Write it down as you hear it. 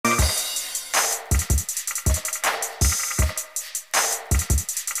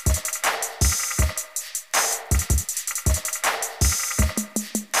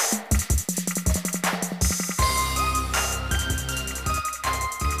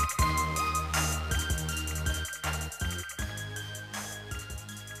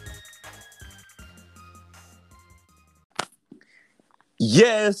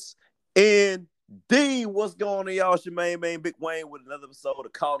Yes, indeed. What's going on, y'all? It's your main Big Wayne with another episode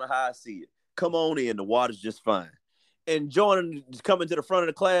of Calling How I See It. Come on in, the water's just fine. And coming to the front of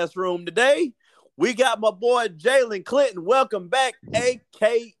the classroom today, we got my boy Jalen Clinton. Welcome back,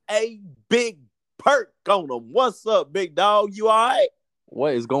 a.k.a. Big Perk on him. What's up, big dog? You all right?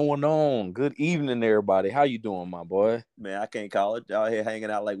 What is going on? Good evening, everybody. How you doing, my boy? Man, I can't call it. Y'all here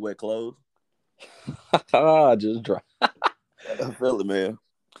hanging out like wet clothes. Just dry. I feel it, man.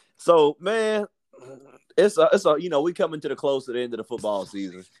 So, man, it's we coming to the close to the end of the football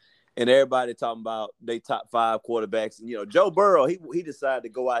season, and everybody talking about they top 5 quarterbacks. And Joe Burrow, he decided to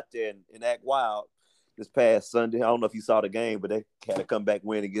go out there and act wild this past Sunday. I don't know if you saw the game, but they had a comeback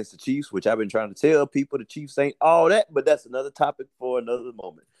win against the Chiefs, which I've been trying to tell people the Chiefs ain't all that, but that's another topic for another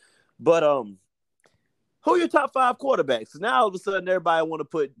moment. But who are your top 5 quarterbacks? Now all of a sudden everybody want to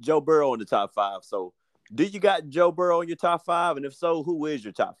put Joe Burrow in the top 5. So do you got Joe Burrow in your top 5? And if so, who is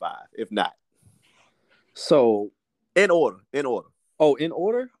your top 5? If not, so in order. Oh, in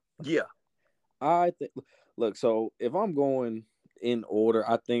order? Yeah. I think. Look, so if I'm going in order,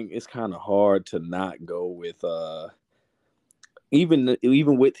 I think it's kind of hard to not go with even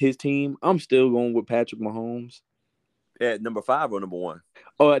with his team. I'm still going with Patrick Mahomes. At number 5 or number 1?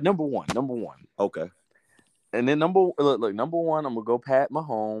 Oh, at number one. Okay. And then number one, I'm gonna go Pat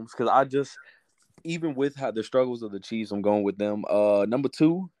Mahomes because even with how the struggles of the Chiefs, I'm going with them. Number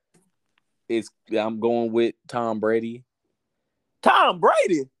 2 I'm going with Tom Brady. Tom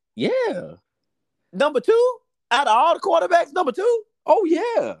Brady? Yeah. Number 2? Out of all the quarterbacks, number 2? Oh,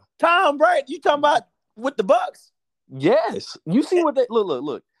 yeah. Tom Brady. You talking about with the Bucks? Yes. You see what they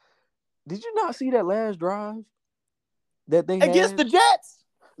look. Did you not see that last drive that they against had? The Jets?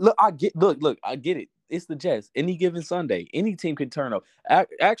 Look, I get it. It's the Jets. Any given Sunday, any team can turn up.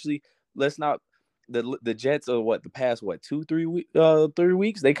 Actually, let's not. The Jets are the past 3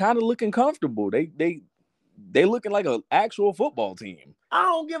 weeks. They kind of looking comfortable. They looking like an actual football team. I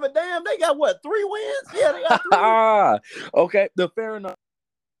don't give a damn. They got 3 wins? Yeah, they got 3. Okay, fair enough.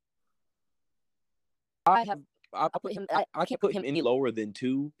 I can't put him any lower than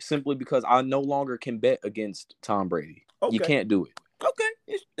 2 simply because I no longer can bet against Tom Brady. Okay. You can't do it. Okay.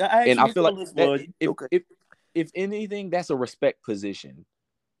 And I feel like if anything, that's a respect position.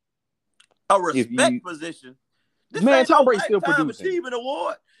 A respect position? This man, Tom Brady's still producing. Achievement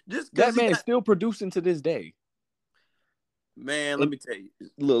award. That man is still producing to this day. Man, let me tell you.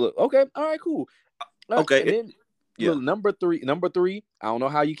 Look. Okay. All right. Cool. Okay. And then, look, number three. I don't know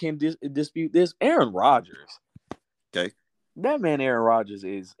how you can dispute this. Aaron Rodgers. Okay. That man, Aaron Rodgers,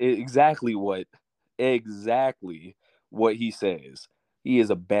 is exactly what he says. He is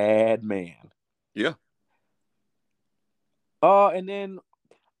a bad man. Yeah. And then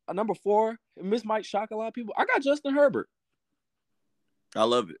number 4, and this might shock a lot of people. I got Justin Herbert. I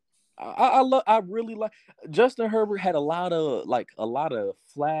love it. I really like Justin Herbert. Had a lot of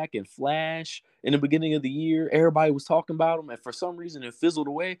flack and flash in the beginning of the year. Everybody was talking about him, and for some reason it fizzled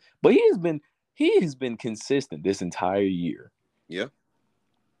away. But he has been consistent this entire year. Yeah.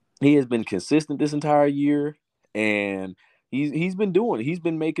 He has been consistent this entire year, and he's been doing it. He's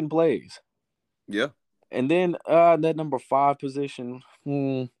been making plays. Yeah. And then that number 5 position,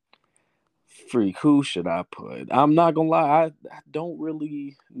 freak, who should I put? I'm not gonna lie, I don't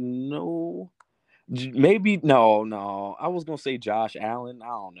really know. Maybe no. I was gonna say Josh Allen. I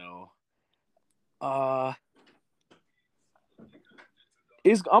don't know. I'm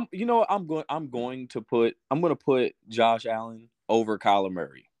gonna put Josh Allen over Kyler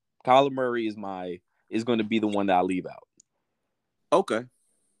Murray. Kyler Murray is going to be the one that I leave out. Okay.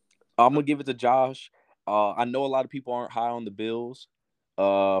 I'm gonna give it to Josh. I know a lot of people aren't high on the Bills,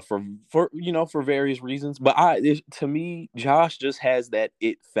 for various reasons. But to me, Josh just has that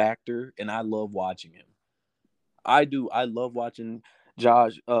it factor, and I love watching him. I do. I love watching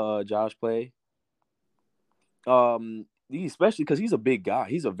Josh play. Especially because he's a big guy.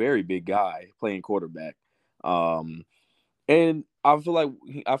 He's a very big guy playing quarterback. And I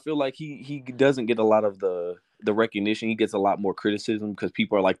feel like he doesn't get a lot of the recognition. He gets a lot more criticism because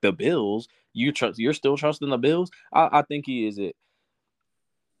people are like, the Bills. You're still trusting the Bills? I think he is it.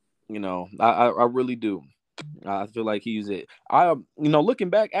 I really do. I feel like he's it. Looking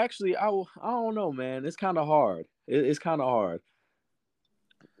back, actually, I don't know, man. It's kind of hard. It's kind of hard.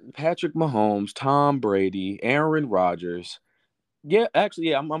 Patrick Mahomes, Tom Brady, Aaron Rodgers. Yeah, actually,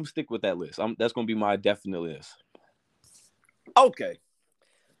 yeah, I'm gonna stick with that list. That's gonna be my definite list. Okay,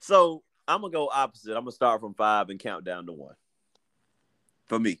 so I'm gonna go opposite. I'm gonna start from 5 and count down to 1.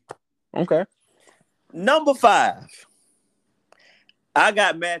 For me. Okay. Number 5. I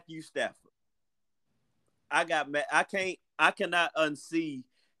got Matthew Stafford. I I cannot unsee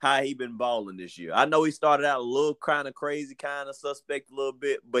how he been balling this year. I know he started out a little kind of crazy, kind of suspect a little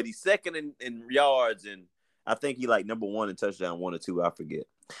bit, but he's second in yards, and I think he like number 1 in touchdown, 1 or 2, I forget.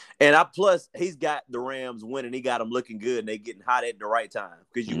 And plus he's got the Rams winning. He got them looking good, and they getting hot at the right time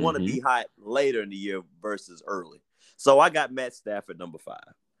because you want to be hot later in the year versus early. So I got Matt Stafford number 5.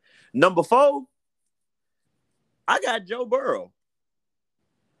 Number 4, I got Joe Burrow.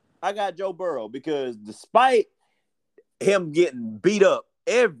 Because despite him getting beat up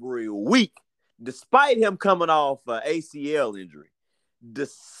every week, despite him coming off an ACL injury,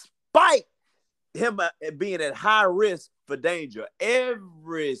 despite him being at high risk for danger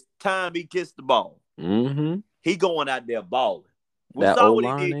every time he kissed the ball, he going out there balling. We saw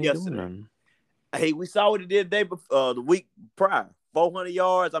what he did yesterday. Hey, we saw what he did the week prior, 400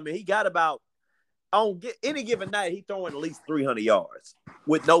 yards. I mean, he got about on any given night, he throwing at least 300 yards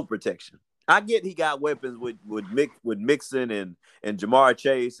with no protection. I get he got weapons with Mixon and Jamar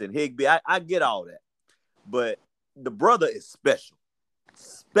Chase and Higbee. I get all that. But the brother is special.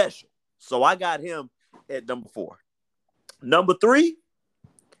 So I got him at number 4. Number 3,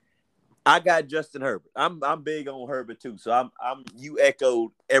 I got Justin Herbert. I'm big on Herbert too. So you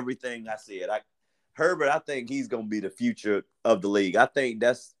echoed everything I said. Herbert, I think he's gonna be the future of the league. I think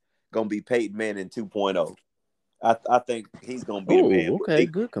that's gonna be Peyton Manning 2.0. I think he's gonna be the man. Okay,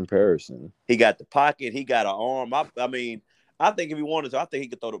 good comparison. He got the pocket. He got an arm. I mean, I think if he wanted to, I think he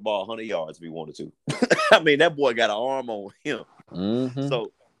could throw the ball 100 yards if he wanted to. I mean, that boy got an arm on him.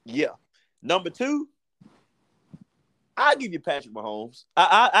 So yeah, number 2, I'll give you Patrick Mahomes.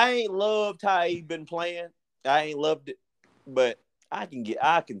 I ain't loved how he been playing. I ain't loved it, but I give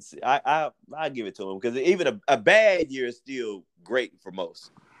it to him because even a bad year is still great for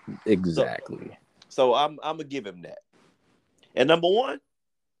most. Exactly. So I'm gonna give him that. And number 1,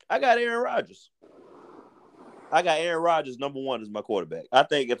 I got Aaron Rodgers. Number 1 as my quarterback. I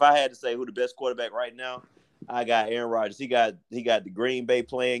think if I had to say who the best quarterback right now, I got Aaron Rodgers. He got the Green Bay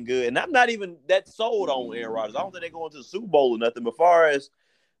playing good, and I'm not even that sold on Aaron Rodgers. I don't think they're going to the Super Bowl or nothing. But far as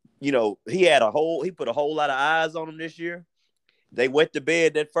he put a whole lot of eyes on him this year. They wet the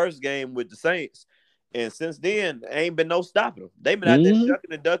bed that first game with the Saints. And since then, ain't been no stopping him. They've been out there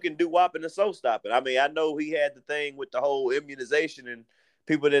shucking and ducking, doo-wopping and so stopping. I mean, I know he had the thing with the whole immunization and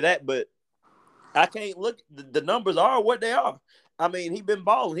people did that, but I can't look. The numbers are what they are. I mean, he been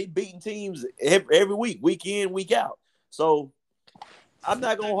balling. He beating teams every week in, week out. So I'm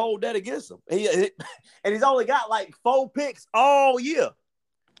not gonna hold that against him. And he's only got like 4 picks all year.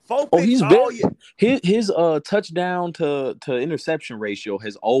 4 picks all year. His touchdown to interception ratio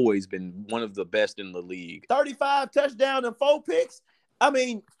has always been one of the best in the league. 35 touchdowns and 4 picks. I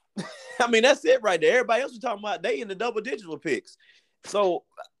mean, that's it right there. Everybody else was talking about they in the double digits with picks. So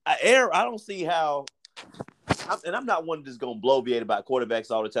Aaron, I don't see how. And I'm not one that's gonna bloviate about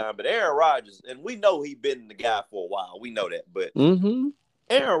quarterbacks all the time, but Aaron Rodgers, and we know he's been the guy for a while. We know that, but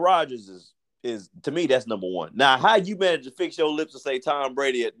Aaron Rodgers is to me that's number 1. Now, how you manage to fix your lips and say Tom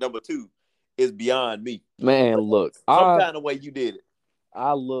Brady at number 2 is beyond me. Man, look, some kind of way you did it.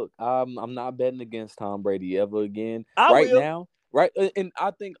 I'm not betting against Tom Brady ever again. Now, right? And I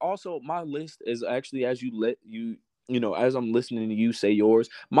think also my list is actually as as I'm listening to you say yours,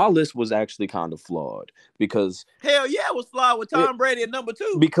 my list was actually kind of flawed because hell yeah, it was flawed with Tom Brady at number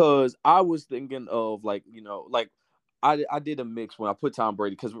 2. Because I was thinking of I did a mix when I put Tom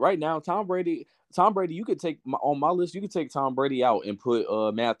Brady because right now Tom Brady, you could take on my list. You could take Tom Brady out and put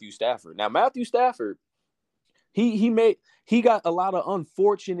Matthew Stafford. Now Matthew Stafford, he got a lot of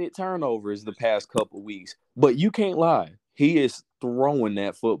unfortunate turnovers the past couple weeks, but you can't lie, he is throwing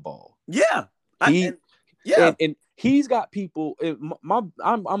that football. Yeah, and he's got people.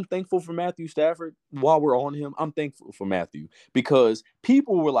 I'm thankful for Matthew Stafford. While we're on him, I'm thankful for Matthew because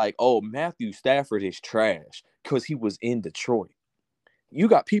people were like, "Oh, Matthew Stafford is trash." Because he was in Detroit. You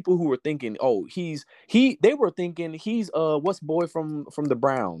got people who were thinking, oh, they were thinking he's what's boy from the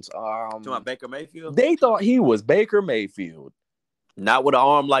Browns? Talking about Baker Mayfield? They thought he was Baker Mayfield. Not with an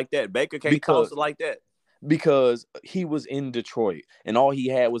arm like that. Baker can't toss it like that. Because he was in Detroit and all he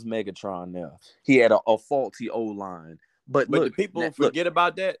had was Megatron there. He had a faulty O-line. But look, the people forget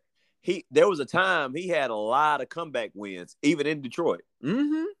about that. There was a time he had a lot of comeback wins, even in Detroit.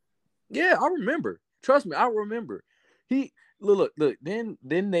 Yeah, I remember. Trust me, I remember. He look. Then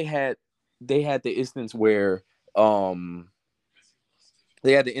they had the instance where now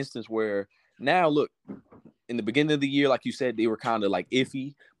look, in the beginning of the year, like you said, they were kind of like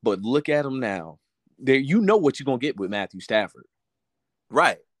iffy, but look at them now. There, you know what you're gonna get with Matthew Stafford,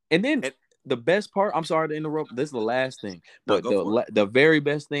 right? And then the best part, I'm sorry to interrupt. This is the last thing, but the very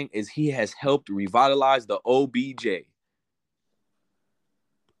best thing is he has helped revitalize the OBJ.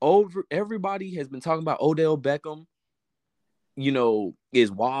 everybody has been talking about Odell Beckham,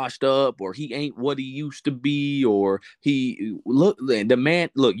 is washed up, or he ain't what he used to be, or the man,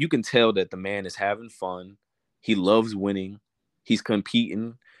 you can tell that the man is having fun. He loves winning. He's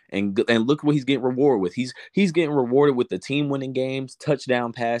competing, and look what he's getting rewarded with. He's getting rewarded with the team winning games,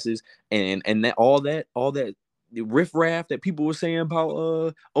 touchdown passes, and that all that riffraff that people were saying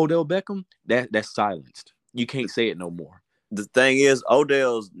about Odell Beckham, that's silenced. You can't say it no more. The thing is,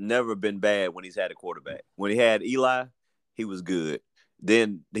 Odell's never been bad when he's had a quarterback. When he had Eli, he was good.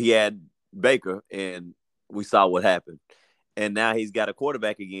 Then he had Baker, and we saw what happened. And now he's got a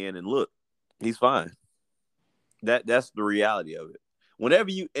quarterback again, and look, he's fine. That's the reality of it. Whenever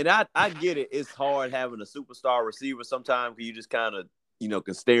I get it, it's hard having a superstar receiver sometimes because you just kind of,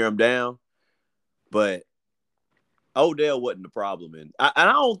 can stare him down. But Odell wasn't the problem. And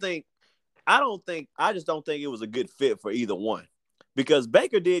I just don't think it was a good fit for either one because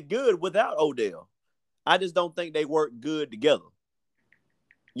Baker did good without Odell. I just don't think they work good together.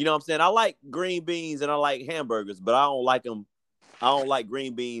 You know what I'm saying? I like green beans and I like hamburgers, but I don't like them. I don't like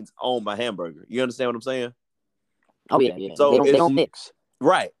green beans on my hamburger. You understand what I'm saying? Oh, yeah. So they don't mix.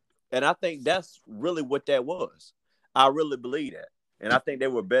 Right. And I think that's really what that was. I really believe that. And I think they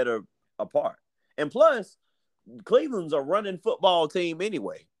were better apart. And plus, Cleveland's a running football team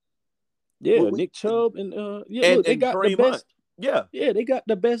anyway. Yeah, Nick Chubb and they got Kareem the best. Hunt. Yeah, they got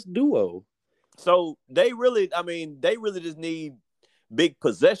the best duo. So they really just need big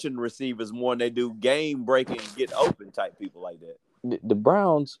possession receivers more than they do game breaking, get open type people like that. The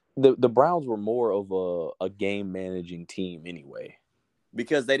Browns, the Browns were more of a game managing team anyway.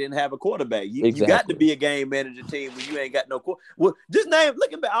 Because they didn't have a quarterback. You got to be a game manager team when you ain't got no well, just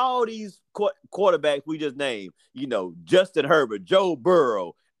look at all these quarterbacks we just named. Justin Herbert, Joe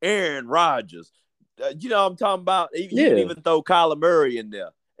Burrow, Aaron Rodgers. You know what I'm talking about? You can even throw Kyler Murray in there.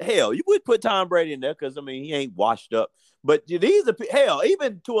 Hell, you would put Tom Brady in there because, he ain't washed up. But these are, hell,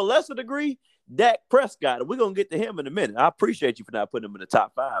 even to a lesser degree, Dak Prescott. We're going to get to him in a minute. I appreciate you for not putting him in the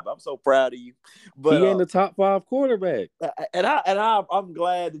top 5. I'm so proud of you. But he ain't the top 5 quarterback. And I'm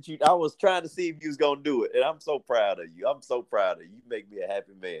glad that I was trying to see if you was going to do it. And I'm so proud of you. I'm so proud of you. You make me a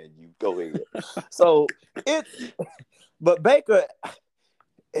happy man. You go ahead. But Baker,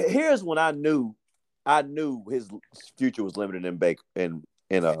 here's when I knew his future was limited in Baker in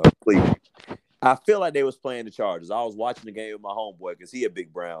Cleveland. I feel like they was playing the Chargers. I was watching the game with my homeboy because he a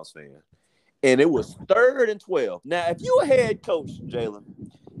big Browns fan. And it was 3rd and 12. Now, if you a head coach, Jalen,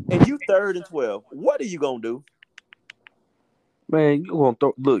 and you 3rd and 12, what are you gonna do? Man,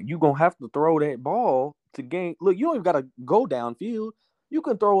 you're gonna have to throw that ball to gain. Look, you don't even gotta go downfield. You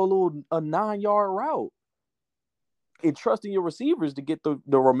can throw a 9-yard route and trusting your receivers to get the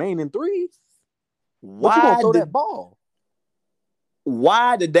remaining 3. Why you gonna throw that ball?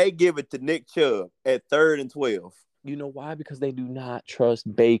 Why did they give it to Nick Chubb at 3rd and 12? You know why? Because they do not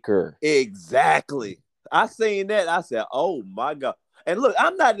trust Baker. Exactly. I seen that. I said, oh, my God. And look,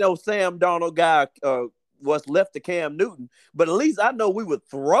 I'm not no Sam Darnold guy, what's left to Cam Newton, but at least I know we would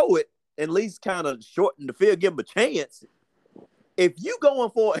throw it, at least kind of shorten the field, give him a chance. If you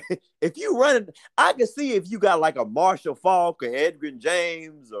running, I can see if you got like a Marshall Faulk or Edgerrin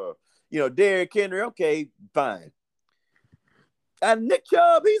James or, Derrick Henry, okay, fine. And Nick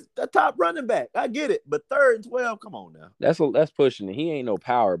Chubb, he's the top running back. I get it. But 3rd and 12, come on now. That's pushing it. He ain't no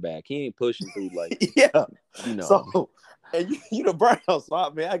power back. He ain't pushing through like yeah. So, and you the Browns, so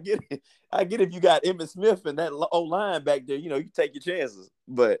I get it. I get if you got Emmitt Smith and that O-line back there, you take your chances.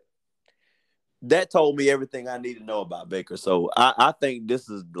 But that told me everything I need to know about Baker. So I think this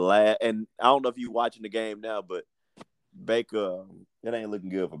is the last. And I don't know if you're watching the game now, but Baker, it ain't looking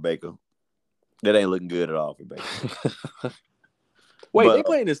good for Baker. That ain't looking good at all for Baker. Wait, they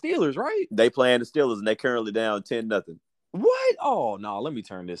playing the Steelers, right? They playing the Steelers, and they currently down 10-0. What? Oh, no, let me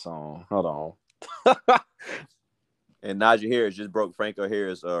turn this on. Hold on. And Najee Harris just broke Franco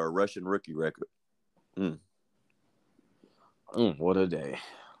Harris' Russian rookie record. What a day.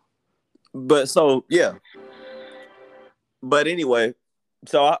 But so, yeah. But anyway,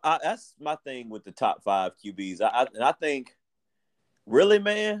 so I that's my thing with the top 5 QBs. I think, really,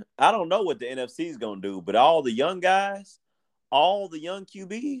 man, I don't know what the NFC is going to do, but all the young guys, all the young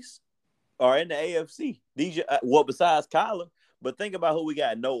QBs are in the AFC. These, besides Kyler, but think about who we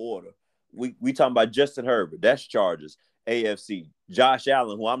got in no order. We talking about Justin Herbert. That's Chargers, AFC. Josh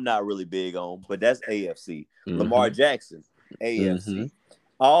Allen, who I'm not really big on, but that's AFC. Mm-hmm. Lamar Jackson, AFC. Mm-hmm.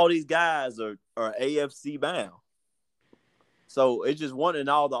 All these guys are AFC bound. So it's just one, and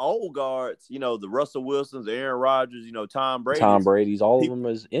all the old guards, the Russell Wilsons, Aaron Rodgers, Tom Brady. Tom Brady's, all of them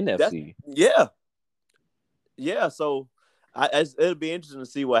is NFC. Yeah. Yeah, so It'll be interesting to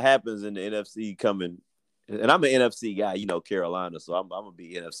see what happens in the NFC coming. And I'm an NFC guy, Carolina, so I'm gonna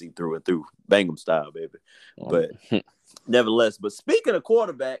be NFC through and through, Bangum style, baby. But nevertheless, but speaking of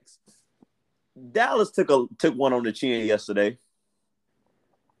quarterbacks, Dallas took one on the chin yesterday.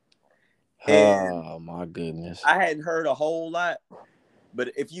 Oh my goodness! I hadn't heard a whole lot,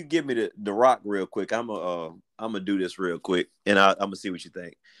 but if you give me the rock real quick, I'm gonna do this real quick, and I'm gonna see what you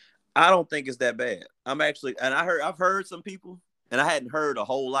think. I don't think it's that bad. I've heard some people, and I hadn't heard a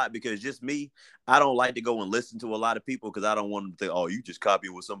whole lot because just me, I don't like to go and listen to a lot of people because I don't want them to think, oh, you just copy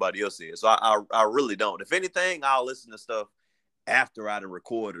what somebody else said. So I really don't. If anything, I'll listen to stuff after I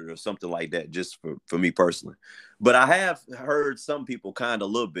recorded or something like that, just for me personally. But I have heard some people kind of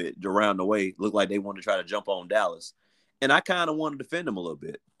a little bit around the way look like they want to try to jump on Dallas. And I kind of want to defend them a little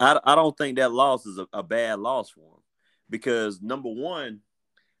bit. I don't think that loss is a bad loss for them because, number one,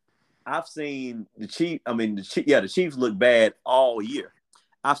 I've seen the Chiefs look bad all year.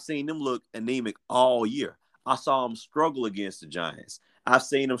 I've seen them look anemic all year. I saw them struggle against the Giants. I've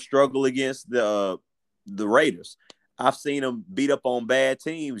seen them struggle against the Raiders. I've seen them beat up on bad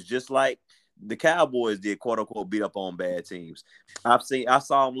teams just like the Cowboys did, quote unquote, beat up on bad teams. I've seen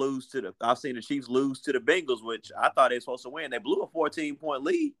the Chiefs lose to the Bengals, which I thought they were supposed to win. They blew a 14-point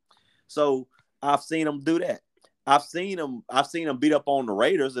lead. So I've seen them do that. I've seen them beat up on the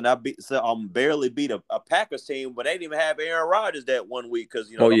Raiders, and I barely beat a Packers team, but they didn't even have Aaron Rodgers that 1 week because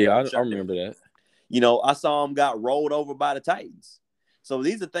I remember that. I saw them got rolled over by the Titans. So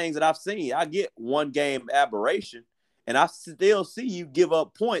these are things that I've seen. I get one game aberration, and I still see you give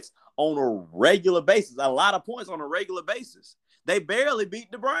up points on a regular basis, a lot of points on a regular basis. They barely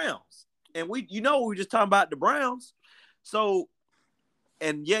beat the Browns, and we were just talking about the Browns. So.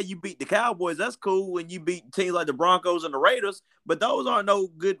 And yeah, you beat the Cowboys. That's cool. And you beat teams like the Broncos and the Raiders, but those aren't no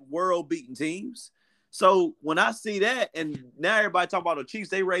good world-beating teams. So when I see that, and now everybody talking about the Chiefs,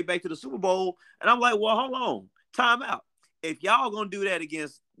 they right back to the Super Bowl, and I'm like, well, hold on, time out. If y'all gonna do that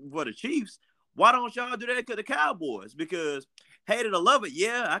against the Chiefs, why don't y'all do that to the Cowboys? Because hate it or love it,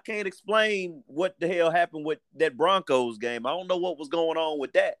 yeah, I can't explain what the hell happened with that Broncos game. I don't know what was going on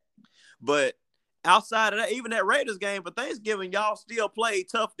with that, but. Outside of that, even that Raiders game for Thanksgiving, y'all still played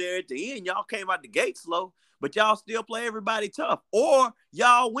tough there at the end. Y'all came out the gate slow, but y'all still play everybody tough. Or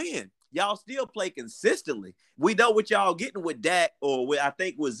y'all win. Y'all still play consistently. We know what y'all getting with Dak I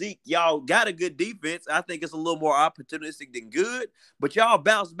think with Zeke. Y'all got a good defense. I think it's a little more opportunistic than good, but y'all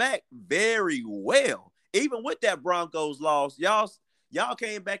bounced back very well. Even with that Broncos loss, y'all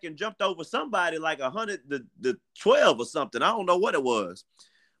came back and jumped over somebody like 112 or something. I don't know what it was.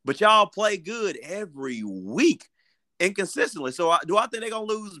 But y'all play good every week and consistently. So do I think they're going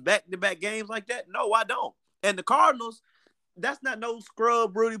to lose back-to-back games like that? No, I don't. And the Cardinals, that's not no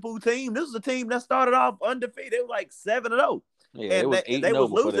scrub Rudy Poo team. This is a team that started off undefeated. They were like 7-0. Yeah, and they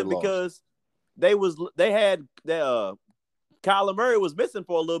was losing because they had Kyler Murray was missing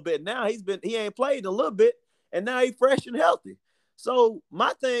for a little bit. Now he ain't played in a little bit, and now he's fresh and healthy. So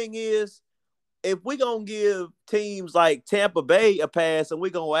my thing is, if we're going to give teams like Tampa Bay a pass and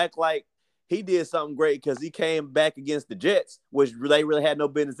we're going to act like he did something great because he came back against the Jets, which they really had no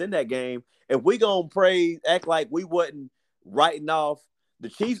business in that game, if we're going to act like we wasn't writing off the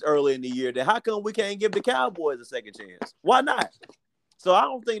Chiefs early in the year, then how come we can't give the Cowboys a second chance? Why not? So I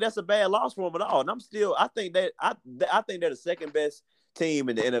don't think that's a bad loss for them at all. And I think they're the second best team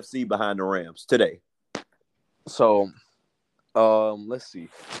in the NFC behind the Rams today. So let's see.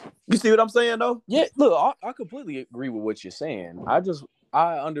 You see what I'm saying, though? Yeah, look, I completely agree with what you're saying.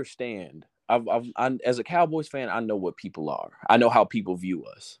 I understand. I as a Cowboys fan, I know what people are. I know how people view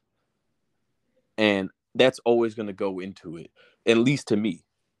us, and that's always going to go into it. At least to me,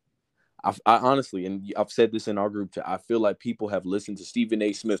 I honestly, and I've said this in our group chat, I feel like people have listened to Stephen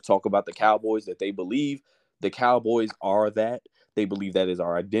A. Smith talk about the Cowboys, that they believe the Cowboys are that. They believe that is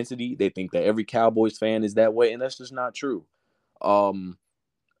our identity. They think that every Cowboys fan is that way, and that's just not true. I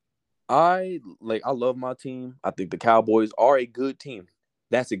love my team. I think the Cowboys are a good team.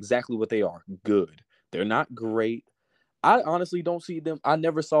 That's exactly what they are. Good. They're not great. I honestly don't see them. I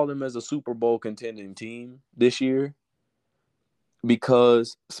never saw them as a Super Bowl contending team this year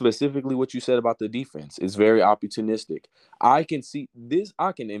because specifically what you said about the defense is very opportunistic. I can see this.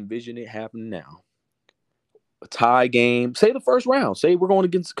 I can envision it happening now. A tie game. Say the first round. Say we're going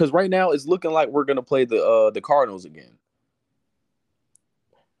against, because right now it's looking like we're going to play the Cardinals again.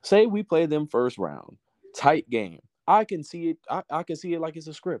 Say we play them first round, tight game. I can see it. I can see it like it's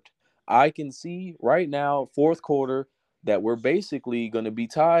a script. I can see right now, fourth quarter, that we're basically going to be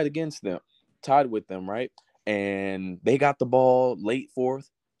tied with them, right? And they got the ball late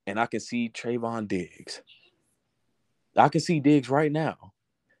fourth, and I can see Trayvon Diggs I can see Diggs right now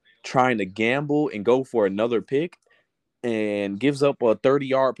trying to gamble and go for another pick and gives up a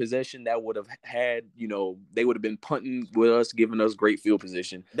 30-yard possession that would have had, they would have been punting with us, giving us great field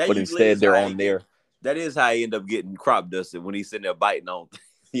position, That but usually instead is how they're he on get. there. That is how he end up getting crop dusted when he's sitting there biting on.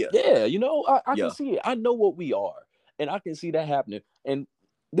 Yeah. Yeah, I can Yeah. see it. I know what we are, and I can see that happening. And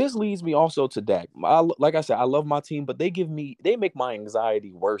this leads me also to Dak. Like I said, I love my team, but they make my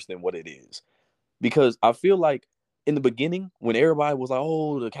anxiety worse than what it is. Because I feel like in the beginning, when everybody was like,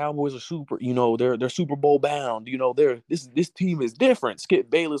 "Oh, the Cowboys are super," they're Super Bowl bound. This team is different. Skip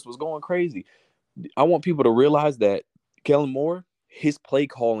Bayless was going crazy. I want people to realize that Kellen Moore, his play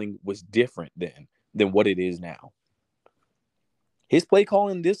calling was different then than what it is now. His play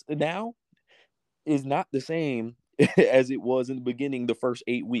calling this now is not the same as it was in the beginning, the first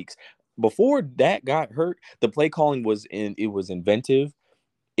 8 weeks. Before Dak got hurt, the play calling it was inventive,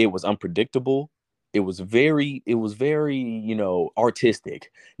 it was unpredictable, it was very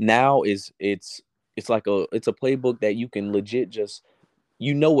artistic. Now it's like it's a playbook that you can legit just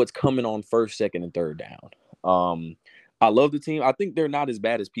what's coming on first, second, and third down. I love the team. I think they're not as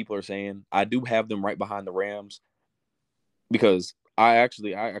bad as people are saying. I do have them right behind the Rams because I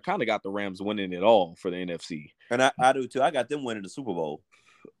kind of got the Rams winning it all for the NFC. And I do too. I got them winning the Super Bowl.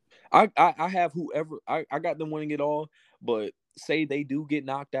 I have whoever I got them winning it all, but say they do get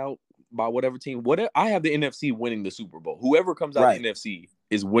knocked out by whatever team, I have the NFC winning the Super Bowl. Whoever comes out the NFC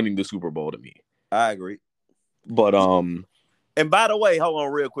is winning the Super Bowl to me. I agree. But and by the way, hold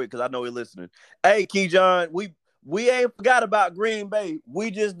on real quick because I know you're listening. Hey, Keyjohn, we ain't forgot about Green Bay.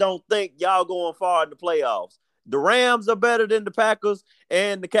 We just don't think y'all going far in the playoffs. The Rams are better than the Packers,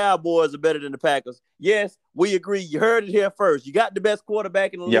 and the Cowboys are better than the Packers. Yes, we agree. You heard it here first. You got the best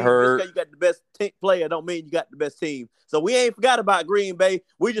quarterback in the league. Just because you got the best player don't mean you got the best team. So we ain't forgot about Green Bay.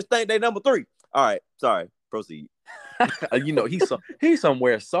 We just think they number 3. All right, sorry. Proceed. He's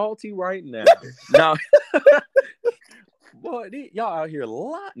somewhere salty right now. Now, boy, y'all out here a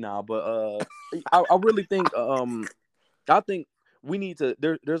lot now. But I really think I think we need to.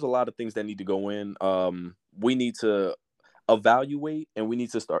 There's a lot of things that need to go in. We need to evaluate, and we need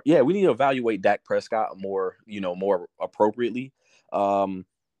to start. Yeah, we need to evaluate Dak Prescott more appropriately.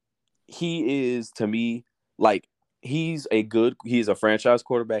 He is, to me, like he's a franchise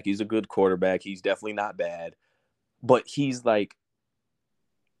quarterback. He's a good quarterback. He's definitely not bad, but he's at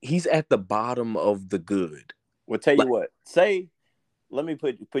the bottom of the good. Well, tell you what. Let me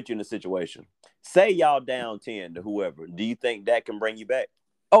put you in a situation. Say y'all down 10 to whoever. Do you think that can bring you back?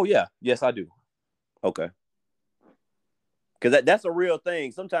 Oh yeah, yes I do. Okay. Because that's a real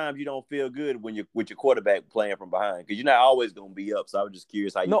thing. Sometimes you don't feel good when you're with your quarterback playing from behind because you're not always going to be up. So I was just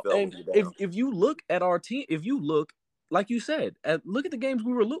curious how you felt when you're down. If you look at our team, like you said, look at the games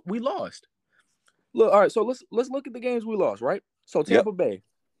we lost. Look, all right. So let's look at the games we lost. Right. So Tampa Bay,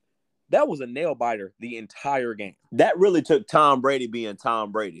 that was a nail biter the entire game. That really took Tom Brady being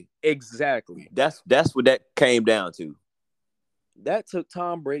Tom Brady. Exactly. That's what that came down to. That took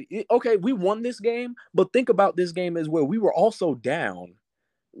Tom Brady. Okay, we won this game, but think about this game as well. We were also down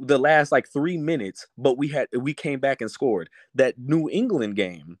the last 3 minutes, but we came back and scored. That New England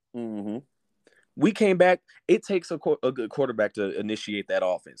game, we came back. It takes a good quarterback to initiate that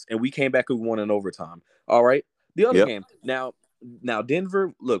offense, and we came back and won in overtime. All right, the other game now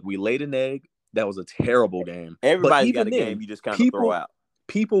Denver. Look, we laid an egg. That was a terrible game. Everybody's got a game you just kind of throw out.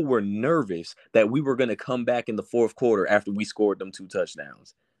 People were nervous that we were going to come back in the fourth quarter after we scored them 2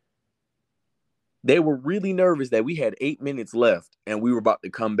 touchdowns. They were really nervous that we had 8 minutes left and we were about to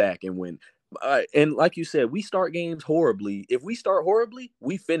come back and win. And like you said, we start games horribly. If we start horribly,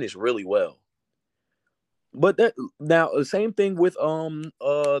 we finish really well. But now the same thing with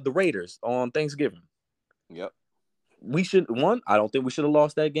the Raiders on Thanksgiving. Yep. I don't think we should have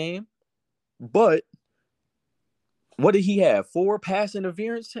lost that game. But what did he have? 4 pass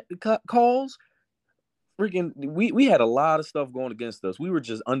interference calls? Freaking, we had a lot of stuff going against us. We were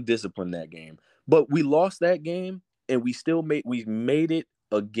just undisciplined that game. But we lost that game, and we made it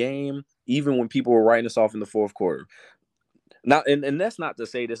a game even when people were writing us off in the fourth quarter. Now, and that's not to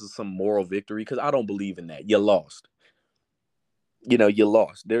say this is some moral victory, because I don't believe in that. You lost. You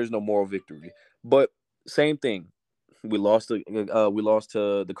lost. There's no moral victory. But same thing. We lost to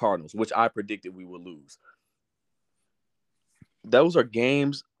the Cardinals, which I predicted we would lose. Those are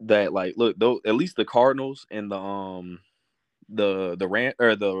games that, look, at least the Cardinals and the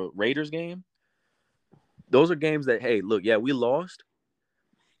Raiders game. Those are games that, hey, look, yeah, we lost,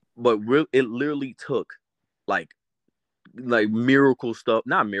 but it literally took miracle stuff,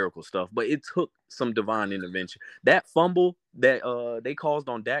 not miracle stuff, but it took some divine intervention. That fumble that they caused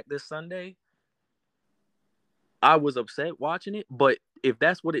on Dak this Sunday, I was upset watching it, but if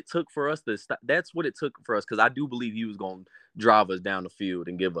that's what it took for us to stop, that's what it took for us, because I do believe he was going to drive us down the field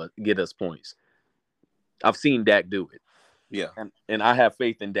and get us points. I've seen Dak do it. Yeah. And I have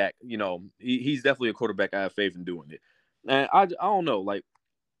faith in Dak. You know, he's definitely a quarterback I have faith in doing it. And I don't know, like,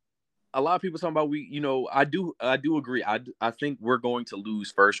 a lot of people talking about I do agree. I think we're going to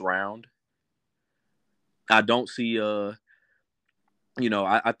lose first round. I don't see I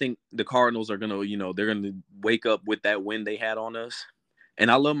think the Cardinals are gonna, they're gonna wake up with that win they had on us. And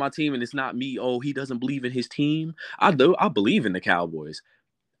I love my team, and it's not me, oh, he doesn't believe in his team. I do. I believe in the Cowboys.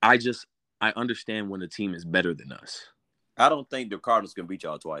 I understand when the team is better than us. I don't think the Cardinals can beat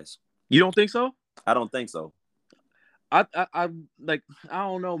y'all twice. You don't think so? I don't think so. I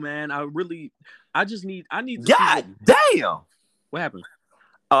don't know, man. I need to God damn. What happened?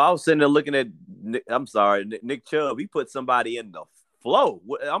 Oh, I was sitting there looking at Nick Chubb. He put somebody in the flow.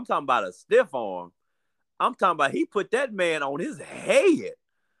 I'm talking about a stiff arm. I'm talking about he put that man on his head.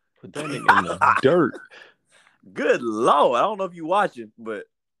 Put that nigga in the dirt. Good Lord. I don't know if you're watching, but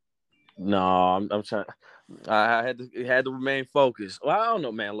no, I'm trying. I had to remain focused. Well, I don't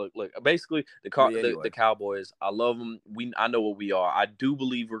know, man. Look. Basically, the Cowboys. I love them. I know what we are. I do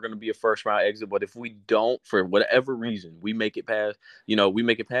believe we're going to be a first round exit. But if we don't, for whatever reason, we make it past. We're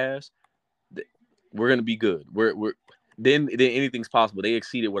going to be good. Then anything's possible. They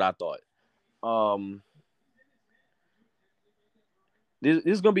exceeded what I thought. This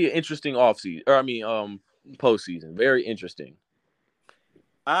is going to be an interesting offseason. Postseason. Very interesting.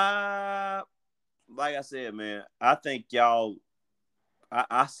 Like I said, man, I think y'all.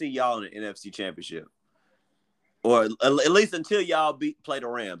 I see y'all in the NFC Championship, or at least until y'all play the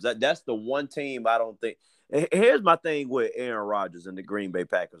Rams. That's the one team I don't think. Here's my thing with Aaron Rodgers and the Green Bay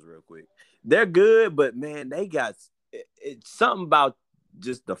Packers, real quick. They're good, but man, they got it's something about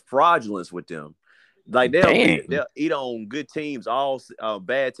just the fraudulence with them. Like they'll eat on good teams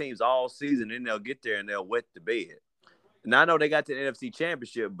bad teams all season, and they'll get there and they'll wet the bed. And I know they got to the NFC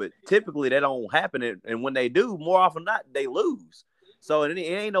Championship, but typically that don't happen. And when they do, more often than not, they lose. So it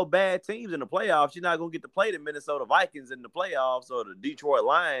ain't no bad teams in the playoffs. You're not going to get to play the Minnesota Vikings in the playoffs or the Detroit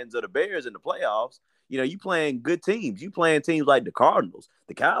Lions or the Bears in the playoffs. You playing good teams. You playing teams like the Cardinals.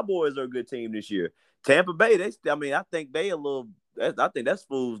 The Cowboys are a good team this year. Tampa Bay, I think that's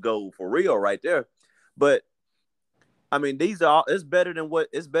fool's gold for real right there. But, it's better than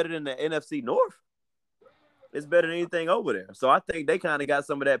the NFC North. It's better than anything over there. So I think they kind of got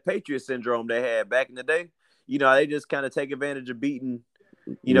some of that Patriot syndrome they had back in the day. They just kind of take advantage of beating,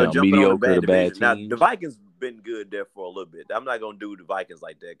 jumping on the bad teams. Now, the Vikings been good there for a little bit. I'm not going to do the Vikings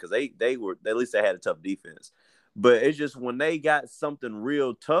like that because they were, at least they had a tough defense. But it's just when they got something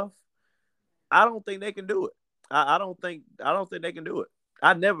real tough, I don't think they can do it. I don't think they can do it.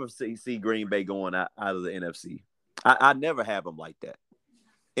 I never see Green Bay going out of the NFC. I never have them like that.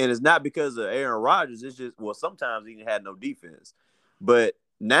 And it's not because of Aaron Rodgers. It's just, sometimes he had no defense. But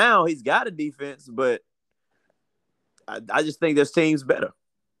now he's got a defense, but I just think this team's better.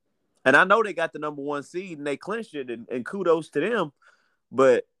 And I know they got the number one seed and they clinched it, and kudos to them.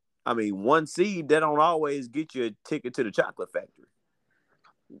 But, one seed, that don't always get you a ticket to the chocolate factory.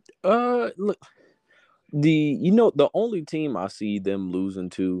 Look, the only team I see them losing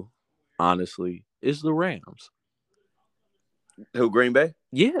to, honestly, is the Rams. Who, Green Bay?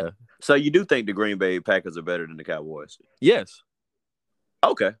 Yeah. So you do think the Green Bay Packers are better than the Cowboys? Yes.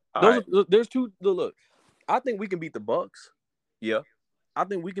 Okay. There's two. Look, I think we can beat the Bucks. Yeah. I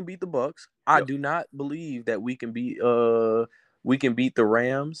think we can beat the Bucks. Yep. I do not believe that we can beat the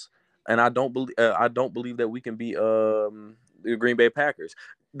Rams, and I don't believe that we can beat the Green Bay Packers.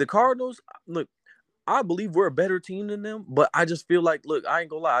 The Cardinals, look, I believe we're a better team than them, but I just feel like, look, I ain't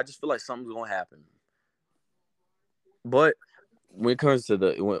gonna lie, I just feel like something's gonna happen. But when it comes to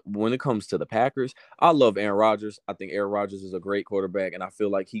the Packers, I love Aaron Rodgers. I think Aaron Rodgers is a great quarterback, and I feel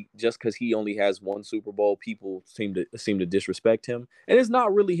like just because he only has one Super Bowl, people seem to disrespect him, and it's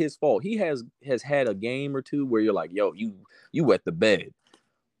not really his fault. He has had a game or two where you're like, yo, you wet the bed,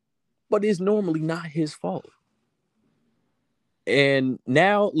 but it's normally not his fault. And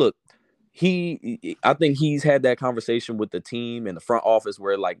now, look, I think he's had that conversation with the team and the front office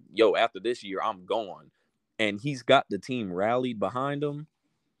where, like, yo, after this year, I'm gone. And he's got the team rallied behind him.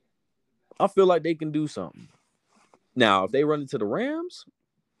 I feel like they can do something. Now, if they run into the Rams,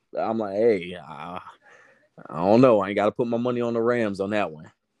 I'm like, hey, I don't know. I ain't got to put my money on the Rams on that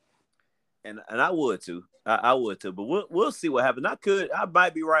one. And I would too. I would too. But we'll see what happens. I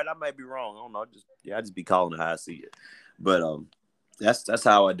might be right. I might be wrong. I don't know. I just be calling it how I see it. But that's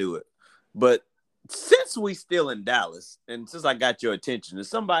how I do it. But since we still in Dallas, and since I got your attention, there's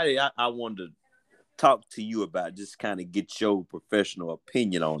somebody I wanted to talk to you about, just kind of get your professional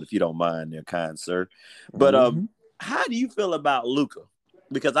opinion on, if you don't mind, there, kind sir. But how do you feel about Luka?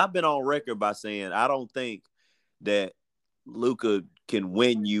 Because I've been on record by saying I don't think that Luka can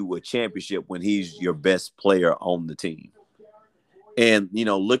win you a championship when he's your best player on the team. And,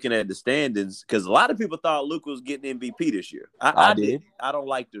 looking at the standings, because a lot of people thought Luka was getting MVP this year. I did. I don't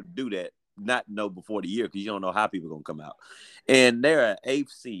like to do that, not know before the year, because you don't know how people are going to come out. And they're at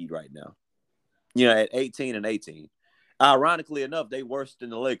 8th seed right now, at 18 and 18. Ironically enough, they worse than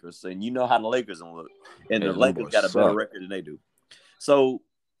the Lakers. And you know how the Lakers look. And the Lakers got a better record than they do. So,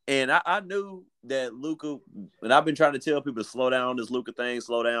 and I knew that Luka, and I've been trying to tell people to slow down this Luka thing,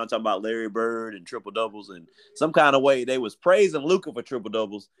 slow down, talking about Larry Bird and triple doubles, and some kind of way they was praising Luka for triple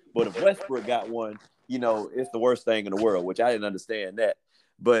doubles. But if Westbrook got one, it's the worst thing in the world, which I didn't understand that.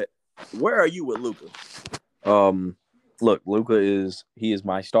 But where are you with Luka? Look, Luka is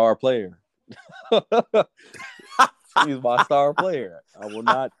my star player. He's my star player. I will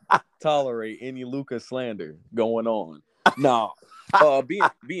not tolerate any Luka slander going on. No.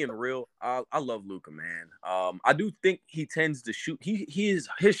 Being real, I love Luka, man. I do think he tends to shoot. His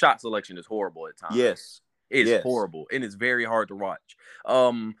shot selection is horrible at times. Yes, it's horrible, and it's very hard to watch.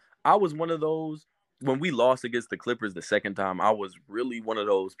 I was one of those when we lost against the Clippers the second time. I was really one of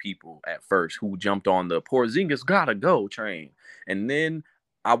those people at first who jumped on the Porzingis gotta go train, and then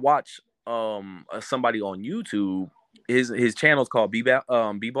I watched somebody on YouTube. His channel is called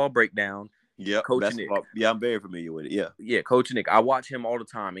B-Ball Breakdown. Yeah, Coach Nick. Yeah, I'm very familiar with it. Yeah, Coach Nick. I watch him all the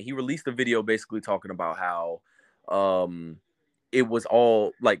time, and he released a video basically talking about how it was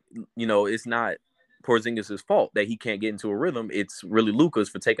all like, it's not Porzingis' fault that he can't get into a rhythm. It's really Luka's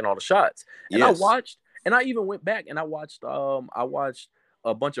for taking all the shots. And I watched, and I even went back and I watched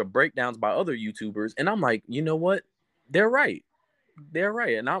a bunch of breakdowns by other YouTubers, and I'm like, you know what? They're right.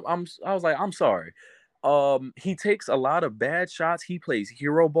 And I was like, I'm sorry. He takes a lot of bad shots. He plays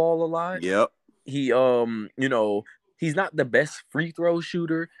hero ball a lot. Yep. He he's not the best free throw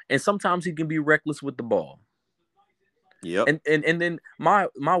shooter, and sometimes he can be reckless with the ball. Yep. And then my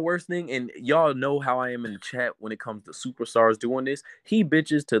worst thing, and y'all know how I am in the chat when it comes to superstars doing this. He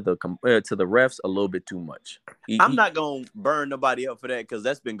bitches to the refs a little bit too much. I'm not gonna burn nobody up for that, because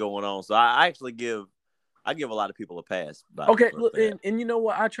that's been going on. So I actually give a lot of people a pass. Okay, look, and you know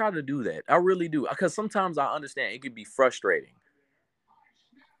what? I try to do that. I really do, because sometimes I understand it can be frustrating.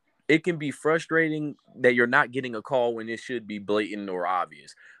 It can be frustrating that you're not getting a call when it should be blatant or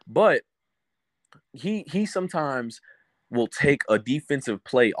obvious. But he sometimes will take a defensive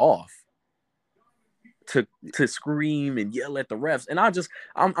play off to scream and yell at the refs. And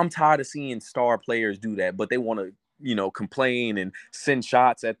I'm tired of seeing star players do that, but they want to, complain and send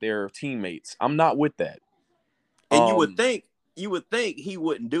shots at their teammates. I'm not with that. And you would think he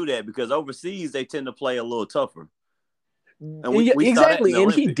wouldn't do that, because overseas they tend to play a little tougher. And we exactly,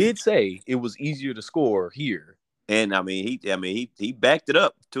 and he did say it was easier to score here. And he backed it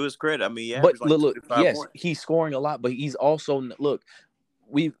up, to his credit. But look, yes, points. He's scoring a lot, but he's also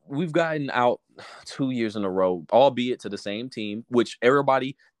we've gotten out 2 years in a row, albeit to the same team, which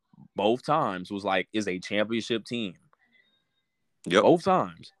everybody both times was like is a championship team. Yep. Both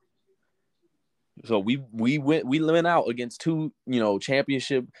times. So we went out against two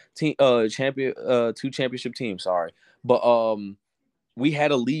championship teams. Sorry, but we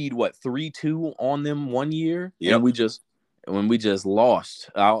had a lead 3-2 on them one year, and we just lost.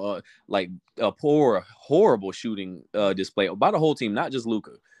 Like a horrible shooting display by the whole team, not just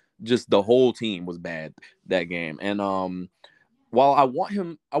Luka, just the whole team was bad that game. And while I want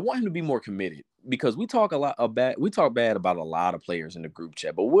him to be more committed, because we talk bad about a lot of players in the group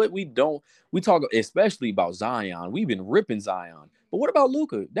chat, but we talk especially about Zion. We've been ripping Zion, but what about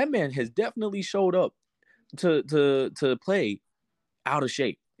Luka? That man has definitely showed up to play out of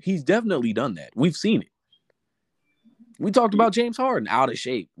shape. He's definitely done that. We've seen it. We talked about James Harden out of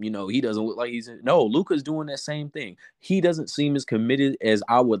shape. He doesn't look like Luka's doing that same thing. He doesn't seem as committed as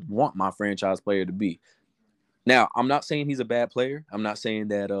I would want my franchise player to be. Now, I'm not saying he's a bad player. I'm not saying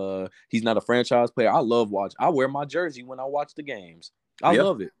that he's not a franchise player. I wear my jersey when I watch the games. I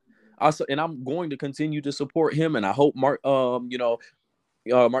love it. And I'm going to continue to support him. And I hope Mark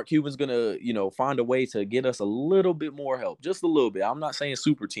Cuban's gonna, find a way to get us a little bit more help, just a little bit. I'm not saying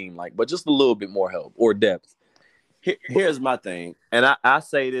super team but just a little bit more help or depth. Here's my thing, and I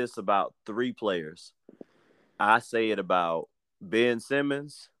say this about 3 players. I say it about Ben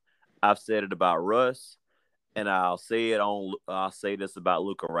Simmons. I've said it about Russ. And I'll say this about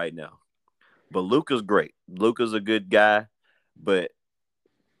Luka right now. But Luka's great. Luka's a good guy, but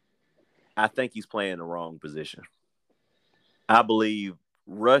I think he's playing the wrong position. I believe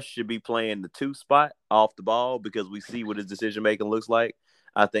Rush should be playing the 2 spot off the ball because we see what his decision making looks like.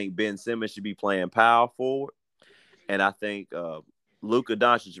 I think Ben Simmons should be playing power forward, and I think Luka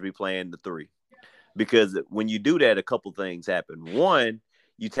Doncic should be playing the 3. Because when you do that, a couple things happen. One,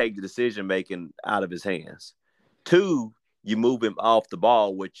 you take the decision making out of his hands. 2, you move him off the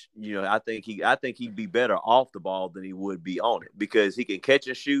ball, which I think he'd be better off the ball than he would be on it because he can catch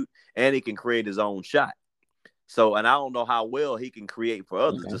and shoot and he can create his own shot. So, and I don't know how well he can create for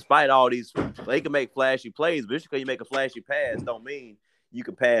others, despite all these. They can make flashy plays, but just because you make a flashy pass, don't mean you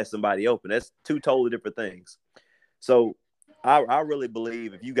can pass somebody open. That's 2 totally different things. So, I really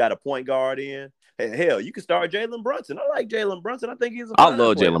believe if you got a point guard in, hell, you can start Jalen Brunson. I like Jalen Brunson. I think he's a fine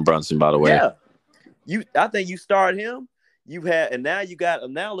love player. Jalen Brunson, by the way. Yeah, I think you start him.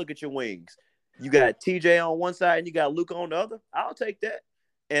 Now look at your wings. You got TJ on one side and you got Luka on the other. I'll take that.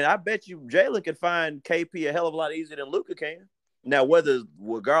 And I bet you Jalen can find KP a hell of a lot easier than Luka can. Now,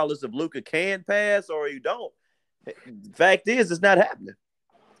 regardless if Luka can pass or you don't, fact is it's not happening.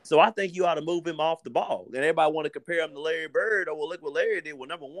 So I think you ought to move him off the ball. And everybody want to compare him to Larry Bird. Oh, well, look what Larry did. Well,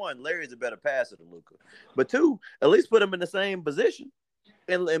 number 1, Larry's a better passer than Luka. But 2, at least put him in the same position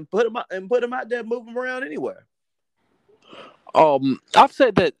and put him out there, move him around anywhere. I've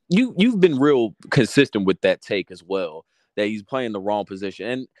said that you've been real consistent with that take as well, that he's playing the wrong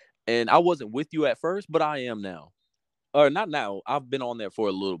position. And I wasn't with you at first, but I am now. Or not now. I've been on there for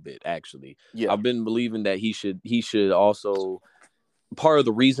a little bit, actually. Yeah. I've been believing that he should also. Part of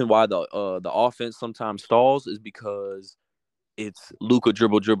the reason why the offense sometimes stalls is because it's Luka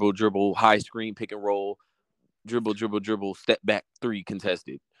dribble, high screen, pick and roll, dribble, step back 3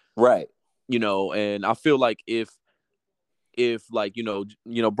 contested. Right. And I feel like if like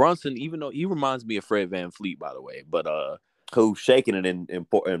Brunson, even though he reminds me of Fred VanVleet, by the way, but who's shaking it in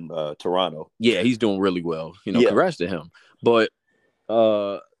Toronto. Yeah, he's doing really well. Congrats to him. But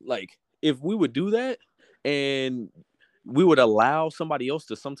like if we would do that and we would allow somebody else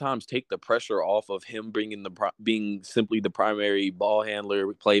to sometimes take the pressure off of him being simply the primary ball handler,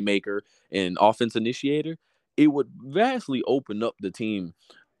 playmaker, and offense initiator, it would vastly open up the team.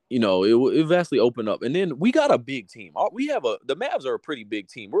 It would vastly open up. And then we got a big team. The Mavs are a pretty big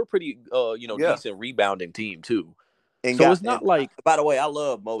team. We're a pretty, decent rebounding team too. It's not like. By the way, I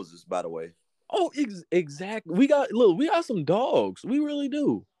love Moses. By the way. Oh, exactly. We got some dogs. We really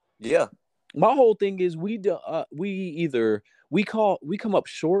do. Yeah. My whole thing is we come up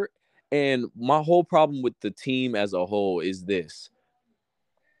short, and my whole problem with the team as a whole is this.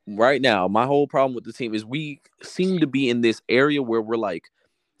 Right now, my whole problem with the team is we seem to be in this area where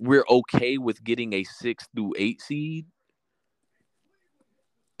we're okay with getting a 6 through 8 seed,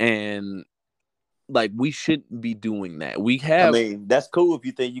 and like we shouldn't be doing that. That's cool if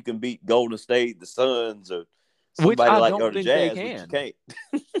you think you can beat Golden State, the Suns, or somebody like the Jazz, which you can't.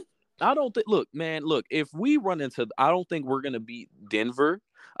 I don't think. Look, if we run into, I don't think we're gonna beat Denver.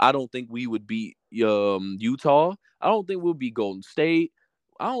 I don't think we would beat Utah. I don't think we'll beat Golden State.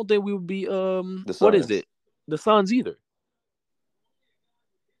 I don't think we would beat what is it? The Suns either.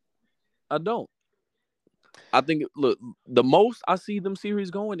 I don't. I think the most I see them series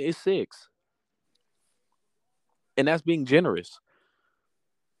going is 6, and that's being generous.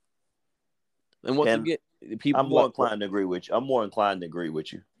 And once again, people. I'm more inclined to agree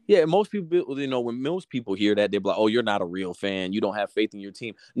with you. Yeah, most people, when most people hear that, they're like, "Oh, you're not a real fan. You don't have faith in your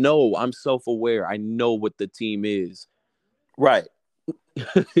team." No, I'm self-aware. I know what the team is. Right.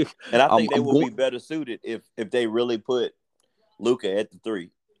 And I think they will be better suited if they really put Luka at the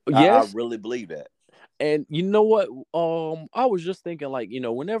 3. Yes. I really believe that. And you know what? I was just thinking,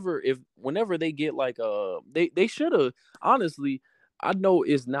 whenever they get they should have, honestly, I know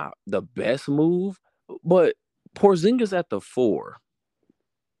it's not the best move, but Porzingis at the 4.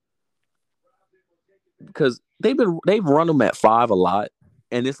 Because they've run him at 5 a lot,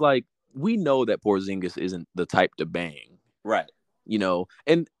 and it's like we know that Porzingis isn't the type to bang, right?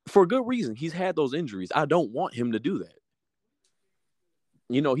 And for good reason. He's had those injuries. I don't want him to do that.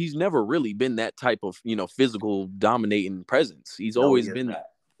 He's never really been that type of physical dominating presence. He's always been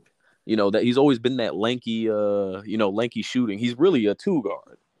that he's always been that lanky lanky shooting. He's really a 2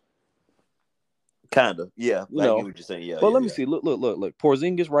 guard. Kind of, yeah. I get what you're saying, yeah. But let me see. Look.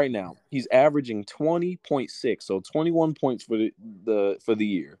 Porzingis right now, he's averaging 20.6, so 21 points for the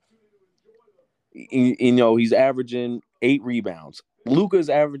year. He's averaging 8 rebounds. Luka's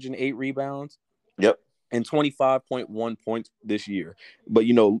averaging 8 rebounds. Yep. And 25.1 points this year. But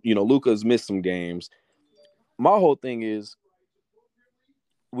Luka's missed some games. My whole thing is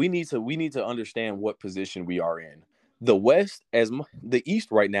we need to understand what position we are in. The West, the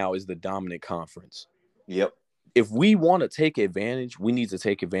East right now is the dominant conference. Yep. if we want to take advantage, we need to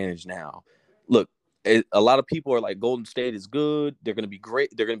take advantage now. Look, a lot of people are like Golden State is good. They're going to be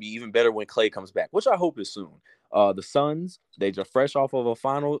great. They're going to be even better when Klay comes back, which I hope is soon. The Suns, they just fresh off of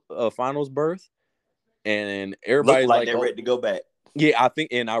a finals berth, and everybody's Look like like, they're ready to go back. Yeah, I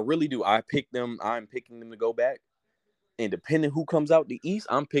think, and I really do. I'm picking them to go back, and depending who comes out the East,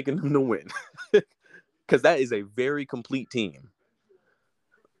 I'm picking them to win, because that is a very complete team.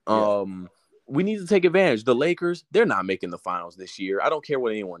 Yeah. We need to take advantage. The Lakers, they're not making the finals this year. I don't care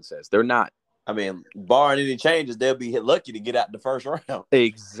what anyone says. They're not. I mean, barring any changes, they'll be lucky to get out the first round.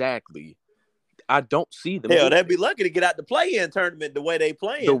 Exactly. I don't see them. Hell, they'll be lucky to get out the play-in tournament the way they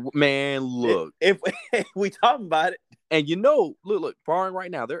playing. Man, look. If we talking about it. And look, barring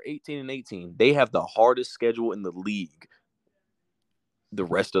right now, they're 18-18. They have the hardest schedule in the league the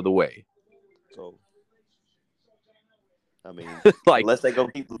rest of the way. So, I mean, like, unless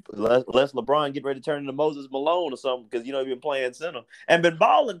LeBron get ready to turn into Moses Malone or something, because he's been playing center and been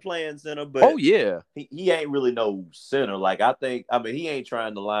balling playing center, but he ain't really no center. Like he ain't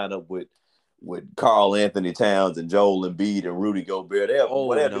trying to line up with Karl Anthony Towns and Joel Embiid and Rudy Gobert.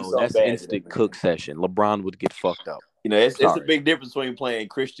 That's instant cook session. LeBron would get fucked up. It's a big difference between playing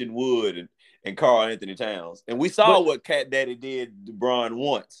Christian Wood and Karl Anthony Towns. And we saw what Cat Daddy did to LeBron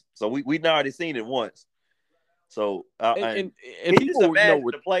once. So we'd already seen it once. So and people imagine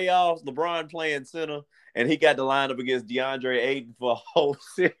the playoffs, LeBron playing center, and he got to line up against DeAndre Ayton for a whole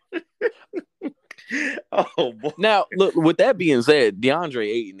series. Oh boy! Now, look. With that being said, DeAndre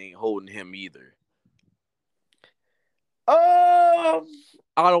Ayton ain't holding him either. I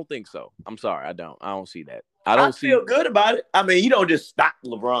don't think so. I'm sorry, I don't see that. I feel good about it. I mean, you don't just stop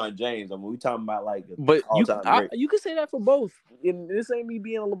LeBron James. I mean, we talking about but you can say that for both. And this ain't me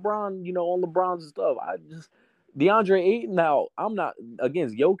being a LeBron, on LeBron's stuff. DeAndre Ayton. Now, I'm not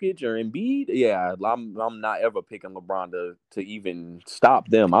against Jokic or Embiid. Yeah, I'm not ever picking LeBron to even stop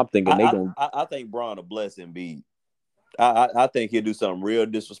them. I'm thinking I think Bron will bless Embiid. I think he'll do something real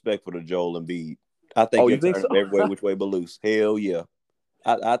disrespectful to Joel Embiid. I think he'll turn every way which way but loose. Hell yeah.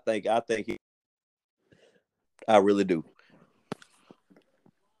 I think I really do.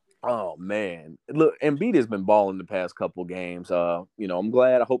 Oh man, look, Embiid has been balling the past couple games. I'm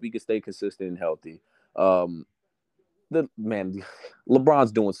glad. I hope he can stay consistent and healthy. LeBron's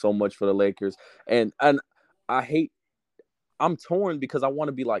doing so much for the Lakers, and I'm torn because I want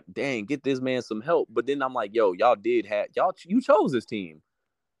to be like, dang, get this man some help, but then I'm like, yo, you chose this team.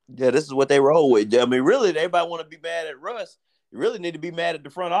 Yeah, this is what they roll with. I mean, really, everybody want to be mad at Russ. You really need to be mad at the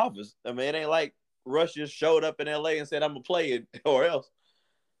front office. I mean, it ain't like Russ just showed up in LA and said, "I'm gonna play it or else."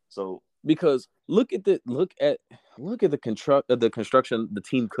 So because look at the construction the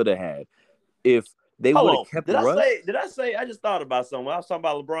team could have had if they would have kept Russ. Did I say? I just thought about something. I was talking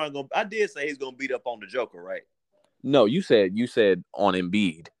about LeBron. I did say he's gonna beat up on the Joker, right? No, you said on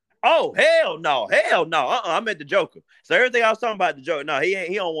Embiid. Oh hell no! I meant the Joker. So everything I was talking about the Joker. No, he ain't.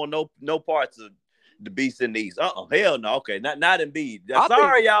 He don't want no parts of the Beast in these. Hell no. Okay, not Embiid.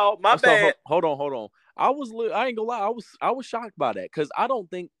 Sorry, y'all. My bad. Hold on. I ain't gonna lie. I was shocked by that because I don't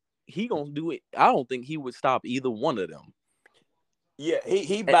think he gonna do it. I don't think he would stop either one of them. Yeah,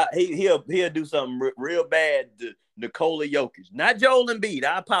 he'll do something real bad to Nikola Jokic, not Joel Embiid.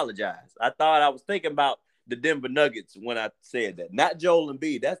 I apologize. I thought I was thinking about the Denver Nuggets when I said that, not Joel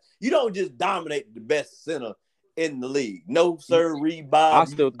Embiid. You don't just dominate the best center in the league. No, sir, Bob.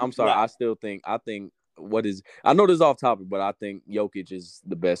 I think I know this is off topic, but I think Jokic is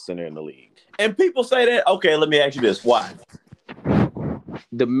the best center in the league. And people say that. Okay, let me ask you this: why?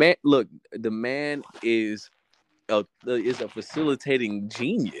 The man is a facilitating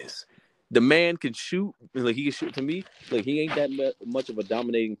genius. The man can shoot. Like he can shoot. To me, like he ain't that much of a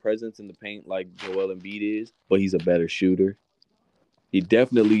dominating presence in the paint like Joel Embiid is, but he's a better shooter. He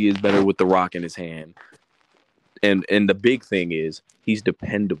definitely is better with the rock in his hand. And the big thing is he's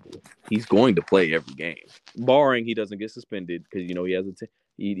dependable. He's going to play every game, barring he doesn't get suspended because he has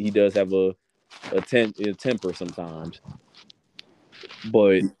he does have a temper sometimes.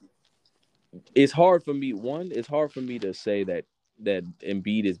 But it's hard for me. It's hard for me to say that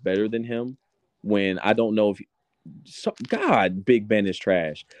Embiid is better than him when I don't know if Big Ben is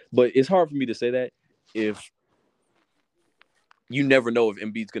trash. But it's hard for me to say that if you never know if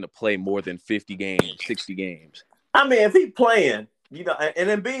Embiid's going to play more than 50 games, 60 games. I mean, if he's playing, and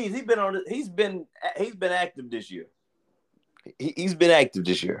Embiid, he's been active this year. He's been active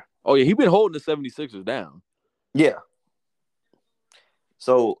this year. Oh yeah, he's been holding the 76ers down. Yeah.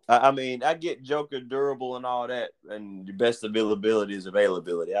 So, I mean, I get Joker durable and all that, and the best availability is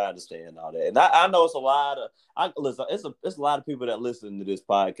availability. I understand all that. And I know it's a lot of – it's a lot of people that listen to this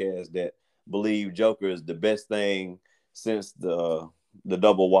podcast that believe Joker is the best thing since the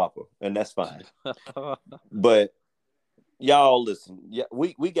double whopper, and that's fine. But y'all listen, yeah,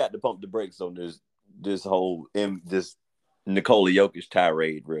 we got to pump the brakes on this whole this Nikola Jokic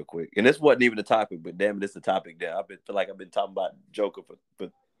tirade real quick. And this wasn't even a topic, but damn it, it's a topic now. Feel like I've been talking about Joker for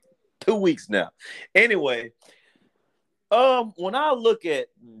 2 weeks now. Anyway, when I look at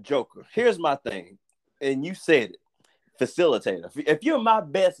Joker, here's my thing, and you said it, facilitator. If you're my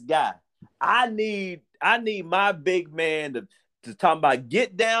best guy, I need my big man to talk about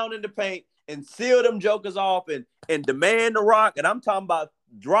get down in the paint and seal them jokers off and demand the rock. And I'm talking about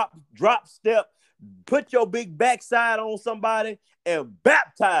drop step, put your big backside on somebody and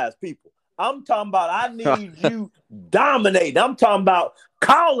baptize people. I'm talking about I need you dominating. I'm talking about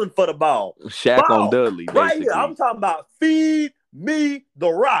calling for the ball. Shaq on Dudley, basically. Right here. I'm talking about feed me the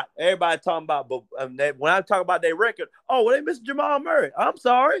rock. Everybody talking about, but when I talk about their record, oh, well, they missed Jamal Murray. I'm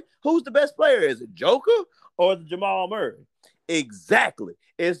sorry. Who's the best player? Is it Joker or is it Jamal Murray? Exactly.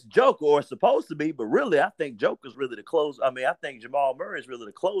 It's Joker, or it's supposed to be, but really, I think Joker's really the closer. I mean, I think Jamal Murray is really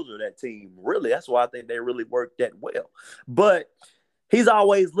the closer of that team. Really, that's why I think they really worked that well. But he's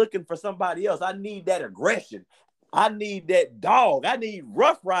always looking for somebody else. I need that aggression. I need that dog. I need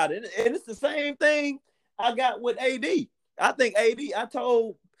Rough Rider. And it's the same thing I got with AD. I think AD, I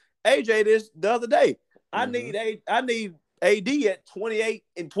told AJ this the other day. I need AD at 28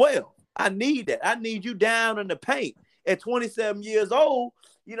 and 12. I need that. I need you down in the paint. At 27 years old,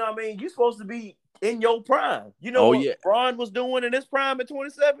 you know what I mean? You're supposed to be in your prime. You know what LeBron was doing in his prime at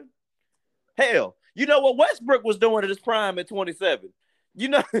 27? Hell, you know what Westbrook was doing at his prime at 27? You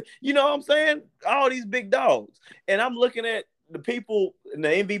know what I'm saying? All these big dogs. And I'm looking at the people in the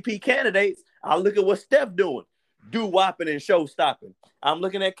MVP candidates. I look at what Steph doing. Do-wopping and show-stopping. I'm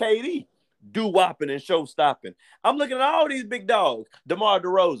looking at KD. Do-wopping and show-stopping. I'm looking at all these big dogs. DeMar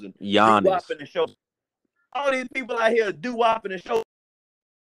DeRozan. Giannis. Do-wopping and show. All these people out here do-wopping and show.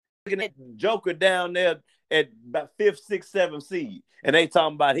 Looking at Joker down there at about 5th, 6th, 7th seed. And they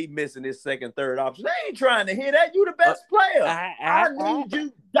talking about he missing his second, third option. They ain't trying to hear that. You the best player. I need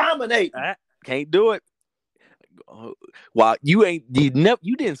you dominate. Can't do it. Well, you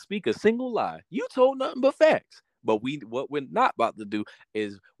didn't speak a single lie. You told nothing but facts. But what we're not about to do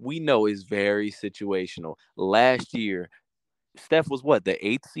is we know is very situational. Last year, Steph was what, the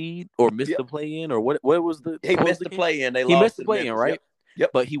 8th seed or missed the play-in or what was the? He missed the play-in. He missed the play-in, right?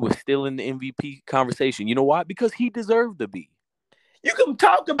 Yep. But he was still in the MVP conversation. You know why? Because he deserved to be. You can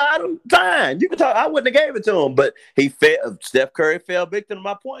talk about him, fine. You can talk. I wouldn't have gave it to him, but Steph Curry fell victim to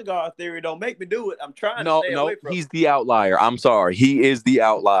my point guard theory. Don't make me do it. I'm trying to stay away from he's the outlier. I'm sorry. He is the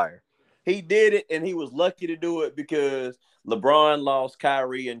outlier. He did it, and he was lucky to do it because LeBron lost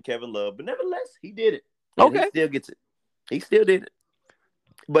Kyrie and Kevin Love. But nevertheless, he did it. Okay. He still gets it. He still did it.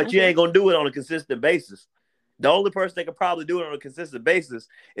 But you ain't going to do it on a consistent basis. The only person that could probably do it on a consistent basis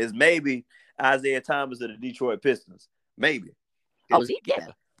is maybe Isaiah Thomas of the Detroit Pistons. Maybe. He did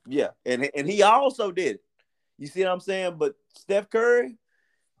it. Yeah. And he also did it. You see what I'm saying? But Steph Curry,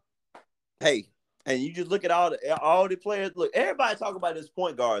 hey, and you just look at all the players. Look, everybody talk about this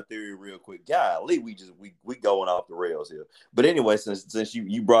point guard theory real quick. Golly, we going off the rails here. But anyway, since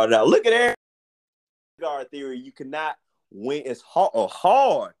you brought it out, look at every guard theory. You cannot win. It's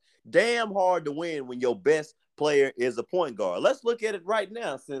hard, damn hard to win when your best player is a point guard. Let's look at it right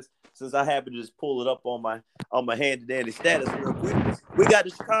now since I happen to just pull it up on my handy dandy status real quick. We got the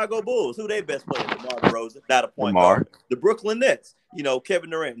Chicago Bulls. Who they best player? DeMar DeRozan, not a point guard. The Brooklyn Nets,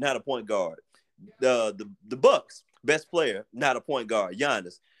 Kevin Durant, not a point guard. The Bucks, best player, not a point guard.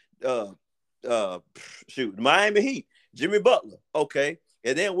 Giannis. Miami Heat, Jimmy Butler. Okay.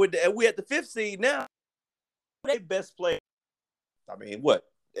 And then we at the 5th seed now. They best player. I mean, what?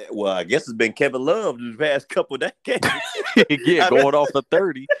 Well, I guess it's been Kevin Love the past couple of decades. Going off for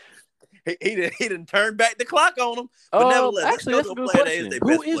 30. He didn't turn back the clock on him. But nevertheless, actually, that's a good question.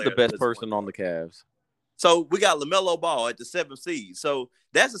 Who is the best person on the Cavs? So we got LaMelo Ball at the 7th seed. So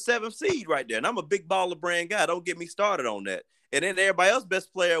that's the 7th seed right there. And I'm a big baller brand guy. Don't get me started on that. And then everybody else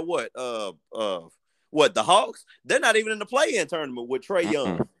best player, what? The Hawks? They're not even in the play-in tournament with Trae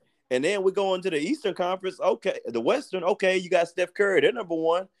Young. And then we go into the Eastern Conference. Okay, the Western. Okay, you got Steph Curry. They're number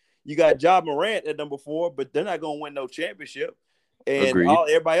 1. You got Ja Morant at number 4, but they're not going to win no championship. And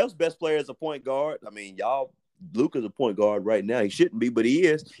everybody else best player is a point guard. I mean, Luka's a point guard right now. He shouldn't be, but he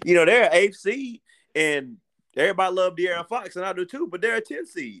is. They're an 8th seed, and everybody love De'Aaron Fox, and I do too, but they're a 10th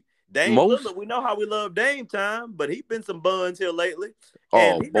seed. Dame Lillard, we know how we love Dame time, but he's been some buns here lately.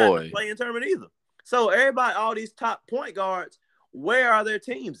 And he's not in the play-in tournament either. So everybody, all these top point guards, where are their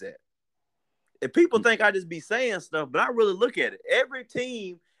teams at? And people think I just be saying stuff, but I really look at it. Every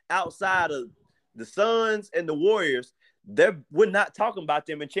team outside of the Suns and the Warriors, we're not talking about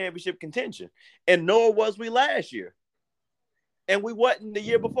them in championship contention, and nor was we last year, and we wasn't the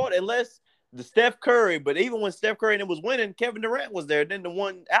year before, unless the Steph Curry. But even when Steph Curry was winning, Kevin Durant was there. Then the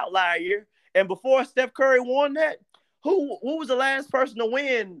one outlier year, and before Steph Curry won that, who was the last person to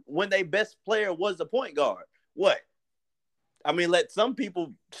win when their best player was the point guard? What? I mean, let some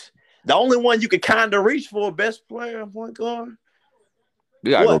people. The only one you could kind of reach for best player point guard. We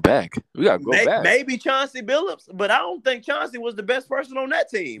gotta go back. Back. Maybe Chauncey Billups, but I don't think Chauncey was the best person on that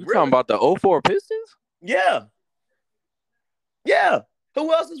team. You talking about the 04 Pistons? Yeah.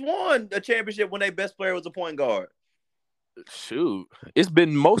 Who else has won a championship when their best player was a point guard? Shoot, it's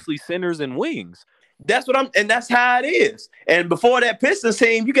been mostly centers and wings. That's how it is. And before that Pistons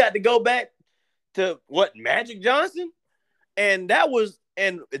team, you got to go back to Magic Johnson, and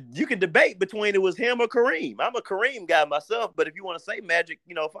and you can debate between it was him or Kareem. I'm a Kareem guy myself, but if you want to say Magic,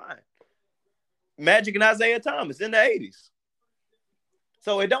 fine. Magic and Isaiah Thomas in the 80s.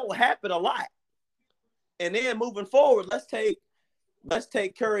 So it don't happen a lot. And then moving forward, let's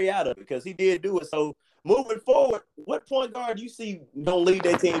take Curry out of it because he did do it. So moving forward, what point guard do you see gonna lead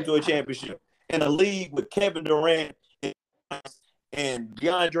their team to a championship in a league with Kevin Durant and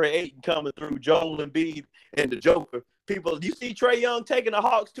DeAndre Ayton coming through, Joel Embiid and the Joker? People, do you see Trae Young taking the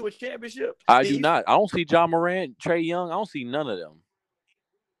Hawks to a championship? I do not. I don't see Ja Morant, Trae Young. I don't see none of them.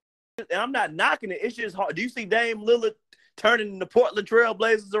 And I'm not knocking it. It's just hard. Do you see Dame Lillard turning the Portland Trail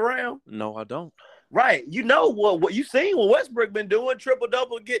Blazers around? No, I don't. Right. You know what you seen what Westbrook been doing,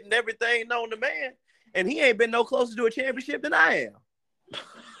 triple-double, getting everything known to man, and he ain't been no closer to a championship than I am.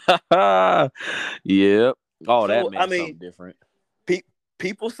 Yep. Oh, that makes something different.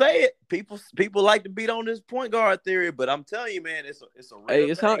 People say it. People like to beat on this point guard theory, but I'm telling you, man, it's a real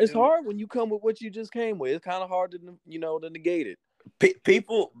thing, it's hard when you come with what you just came with. It's kind of hard to to negate it.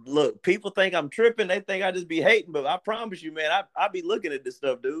 People think I'm tripping. They think I just be hating, but I promise you, man, I be looking at this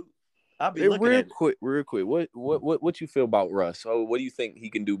stuff, dude. I'll be looking at it. Real quick. What you feel about Russ? So what do you think he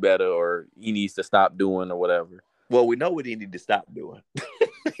can do better, or he needs to stop doing, or whatever? Well, we know what he need to stop doing.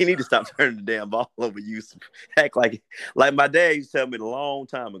 He need to stop turning the damn ball over. Act like my dad used to tell me a long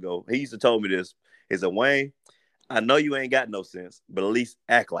time ago. He used to tell me this. He said, Wayne, I know you ain't got no sense, but at least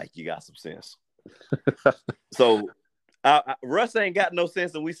act like you got some sense. So Russ ain't got no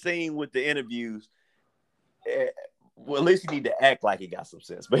sense, and we seen with the interviews. Well, at least you need to act like he got some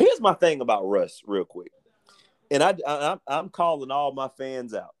sense. But here's my thing about Russ, real quick. And I'm calling all my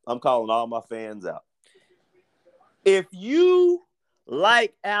fans out. If you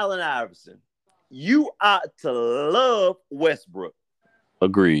like Allen Iverson, you ought to love Westbrook.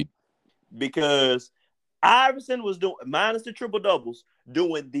 Agreed. Because Iverson was doing, minus the triple doubles,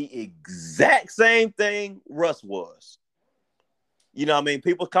 doing the exact same thing Russ was. You know what I mean?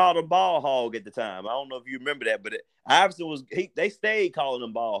 People called him ball hog at the time. I don't know if you remember that, but Iverson was, they stayed calling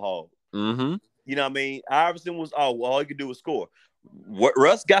him ball hog. Mm-hmm. You know what I mean? Iverson was, all he could do was score.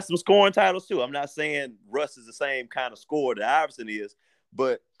 Russ got some scoring titles too. I'm not saying Russ is the same kind of scorer that Iverson is,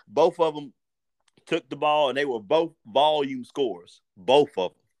 but both of them took the ball and they were both volume scorers. Both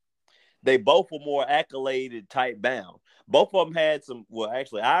of them. They both were more accoladed type bound. Both of them had some,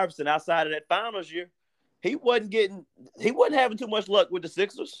 actually Iverson outside of that finals year, he wasn't having too much luck with the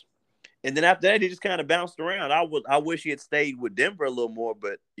Sixers. And then after that, he just kind of bounced around. I wish he had stayed with Denver a little more,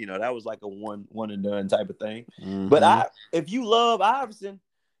 but that was like a one and done type of thing. Mm-hmm. But if you love Iverson,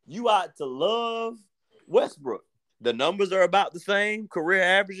 you ought to love Westbrook. The numbers are about the same, career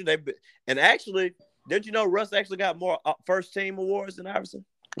averaging. And actually, did you know Russ actually got more first team awards than Iverson?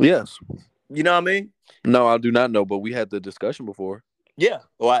 Yes. You know what I mean? No, I do not know, but we had the discussion before. Yeah.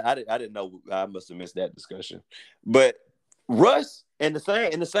 Well, I didn't know. I must have missed that discussion. But Russ, and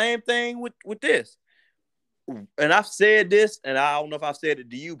the same thing with this. And I've said this, and I don't know if I've said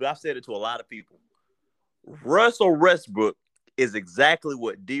it to you, but I've said it to a lot of people. Russell Westbrook is exactly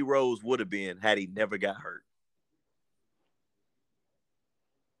what D Rose would have been had he never got hurt.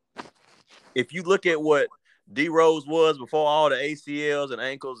 If you look at what D Rose was before all the ACLs and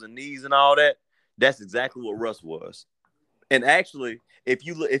ankles and knees and all that, that's exactly what Russ was. And actually, if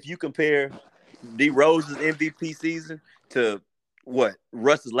you compare D Rose's MVP season to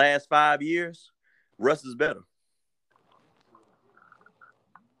Russ's last 5 years, Russ is better.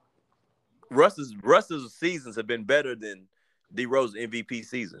 Russ's seasons have been better than D Rose's MVP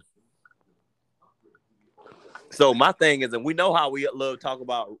season. So my thing is, and we know how we love to talk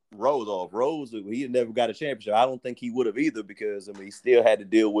about Rose off. Rose, he never got a championship. I don't think he would have either because he still had to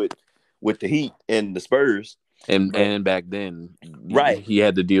deal with the Heat and the Spurs. And back then, right, he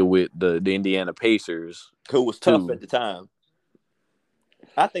had to deal with the Indiana Pacers, who was tough at the time.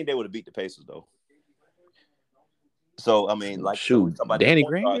 I think they would have beat the Pacers though. So I mean, like so we Shoot, talk about that Danny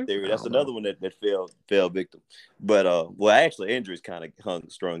point guard Granger. theory. I That's don't another know. one that fell victim. But well, actually, injuries kind of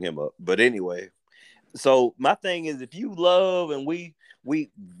strung him up. But anyway, so my thing is, if you love and we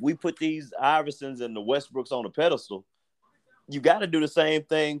put these Iversons and the Westbrooks on a pedestal, you got to do the same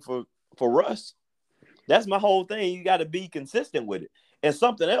thing for Russ. That's my whole thing. You got to be consistent with it. And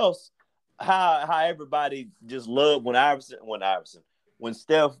something else, how everybody just loved when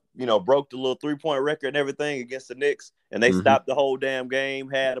Steph, broke the little 3-point record and everything against the Knicks, and they Mm-hmm. stopped the whole damn game,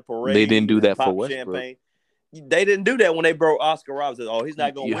 had a They didn't parade do and that for popped Westbrook. champagne. They didn't do that when they broke Oscar Robertson. Oh, he's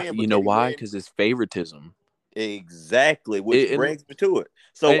not gonna win, You but know can he why? win? Because it's favoritism. Exactly, which And, brings me to it.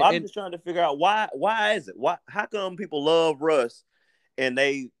 So I'm and just trying to figure out why is it? How come people love Russ and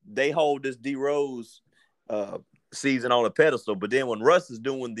they hold this D Rose season on a pedestal, but then when Russ is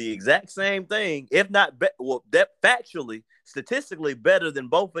doing the exact same thing, if not that factually, statistically better than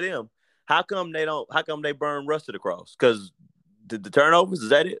both of them, how come they burn Russ to the cross? Because the turnovers, is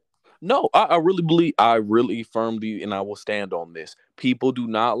that it? no, I really believe, I really firmly, and I will stand on this. People do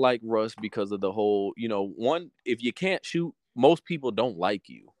not like Russ because of the whole, one, if you can't shoot, most people don't like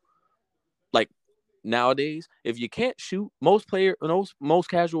you. Like nowadays, if you can't shoot, most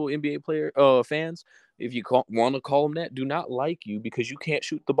casual NBA fans, if you want to call them that, do not like you because you can't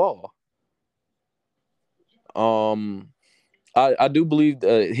shoot the ball. I do believe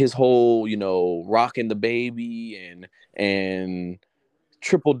his whole, rocking the baby and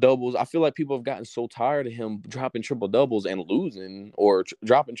triple doubles. I feel like people have gotten so tired of him dropping triple doubles and losing, or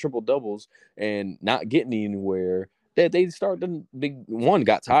dropping triple doubles and not getting anywhere, that they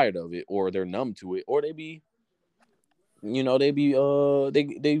got tired of it, or they're numb to it, or they getting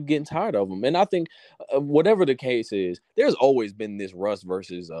tired of him. And I think whatever the case is, there's always been this Russ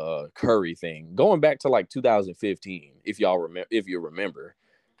versus Curry thing going back to like 2015. If you remember,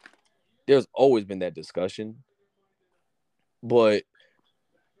 there's always been that discussion. But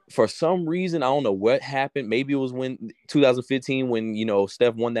for some reason, I don't know what happened. Maybe it was when 2015 when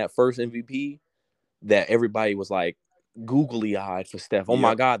Steph won that first MVP, that everybody was like googly eyed for Steph. Oh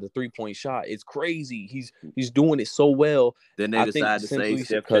my God, the 3-point shot. It's crazy. He's doing it so well. Then they I think decided to say simply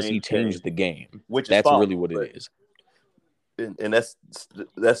Steph because he changed the game, changed the game. which is That's false. really what it is. And that's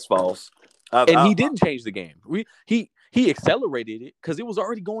false. He didn't change the game. He accelerated it because it was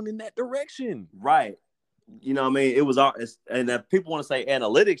already going in that direction. Right. You know what I mean? It was and if people want to say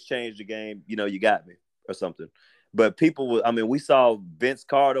analytics changed the game, you got me or something. But we saw Vince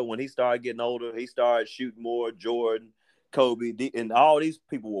Carter when he started getting older, he started shooting more. Jordan, Kobe, and all these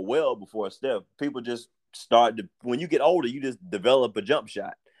people were well before Steph. People just when you get older, you just develop a jump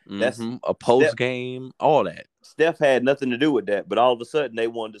shot. That's a post game, all that. Steph had nothing to do with that, but all of a sudden they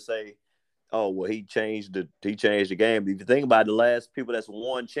wanted to say, "Oh, well, he changed the game." If you think about the last people that's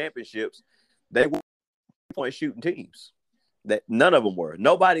won championships, they were point shooting teams. That none of them were.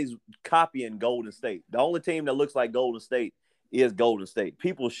 Nobody's copying Golden State. The only team that looks like Golden State is Golden State.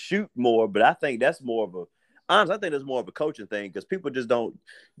 People shoot more, but I think that's more of a coaching thing because people just don't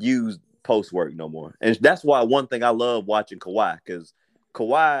use post work no more. And that's why one thing I love watching Kawhi, because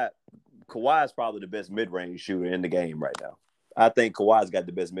Kawhi is probably the best mid-range shooter in the game right now. I think Kawhi's got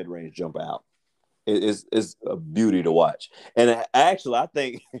the best mid-range jump out. It's a beauty to watch. And actually, I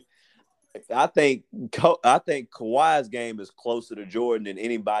think Kawhi's game is closer to Jordan than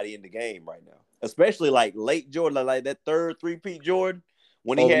anybody in the game right now, especially like late Jordan, like that third 3-peat Jordan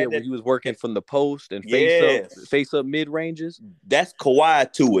when when he was working from the post and face up mid ranges. That's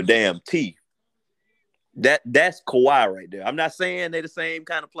Kawhi to a damn T. That's Kawhi right there. I'm not saying they're the same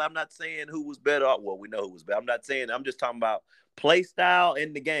kind of play. I'm not saying who was better. Well, we know who was better. I'm just talking about play style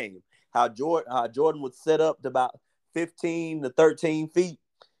in the game. How Jordan would set up to about 15 to 13 feet.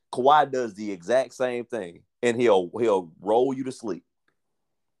 Kawhi does the exact same thing, and he'll roll you to sleep.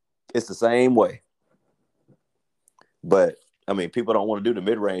 It's the same way. But, people don't want to do the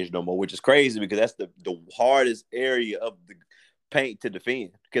mid-range no more, which is crazy because that's the hardest area of the paint to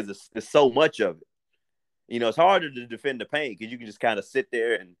defend because there's so much of it. It's harder to defend the paint because you can just kind of sit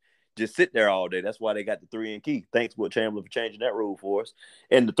there all day. That's why they got the 3 and key. Thanks, Wilt Chamberlain, for changing that rule for us.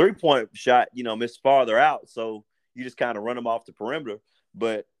 And the 3-point shot, it's farther out, so you just kind of run them off the perimeter.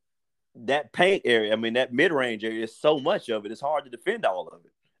 But that paint area, that mid-range area, is so much of it. It's hard to defend all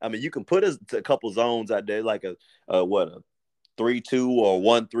of it. You can put a couple zones out there, like a 3-2 or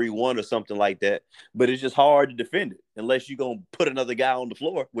 1-3-1 or something like that. But it's just hard to defend it unless you're going to put another guy on the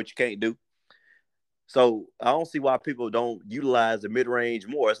floor, which you can't do. So I don't see why people don't utilize the mid-range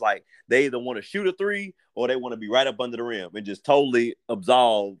more. It's like they either want to shoot a 3 or they want to be right up under the rim and just totally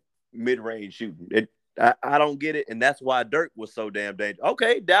absolve mid-range shooting. I don't get it, and that's why Dirk was so damn dangerous.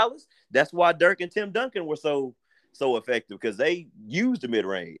 Okay, Dallas. That's why Dirk and Tim Duncan were so effective because they used the mid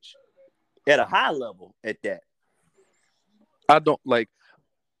range at a high level at that. I don't like.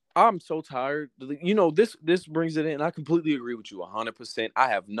 I'm so tired. This brings it in. I completely agree with you 100%. I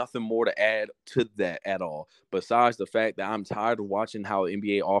have nothing more to add to that at all. Besides the fact that I'm tired of watching how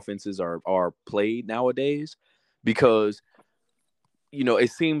NBA offenses are played nowadays, because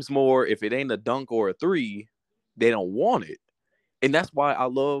it seems more if it ain't a dunk or a three, they don't want it. And that's why I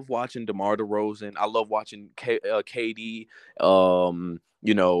love watching DeMar DeRozan. I love watching KD, Kawhi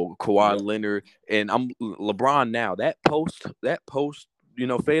Leonard, and I'm LeBron now. That post,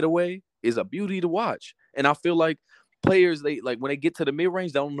 fadeaway is a beauty to watch. And I feel like players, they like when they get to the mid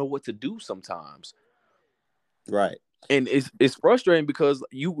range, they don't know what to do sometimes. Right. And it's frustrating because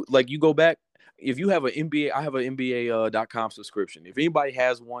you go back. If you have an NBA, I have an NBA.com subscription. If anybody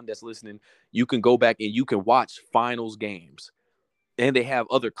has one that's listening, you can go back and you can watch finals games. And they have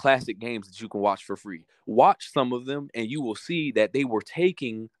other classic games that you can watch for free. Watch some of them, and you will see that they were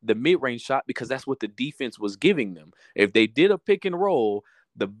taking the mid-range shot because that's what the defense was giving them. If they did a pick and roll,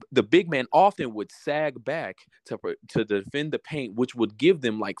 the big man often would sag back to defend the paint, which would give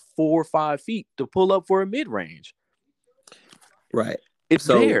them like 4 or 5 feet to pull up for a mid-range. Right. It's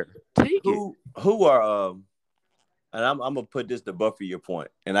there. Take it. Who are and I'm gonna put this to buffer your point,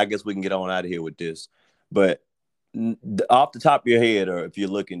 and I guess we can get on out of here with this, but. Off the top of your head, or if you're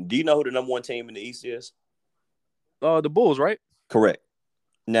looking, do you know who the number one team in the East is? The Bulls, right? Correct.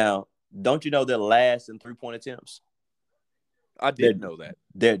 Now, don't you know they're last in 3-point attempts? I did know that.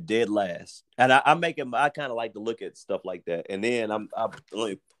 They're dead last, and I kind of like to look at stuff like that, and then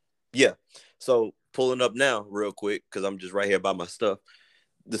So pulling up now real quick because I'm just right here by my stuff.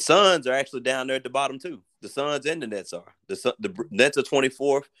 The Suns are actually down there at the bottom too. The Suns and the Nets are. The Nets are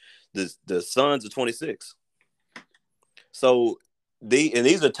 24th. The Suns are 26th. So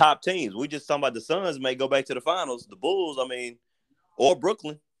these are top teams. We just talking about the Suns may go back to the finals. The Bulls, or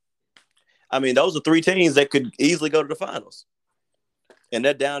Brooklyn. Those are 3 teams that could easily go to the finals. And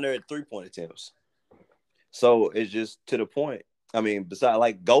they're down there at 3-point attempts. So it's just to the point. Besides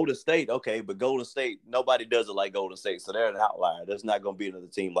like Golden State, okay, but Golden State, nobody does it like Golden State. So they're an outlier. There's not going to be another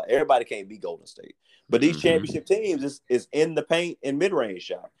team. Like everybody can't be Golden State. But these championship teams is in the paint and mid-range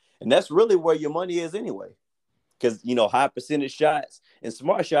shot. And that's really where your money is anyway. Because, high percentage shots and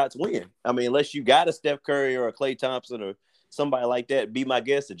smart shots win. Unless you got a Steph Curry or a Klay Thompson or somebody like that, be my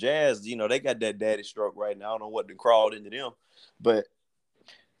guest, the Jazz, they got that daddy stroke right now. I don't know what crawled into them. But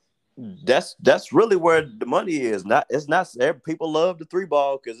that's really where the money is. It's not people love the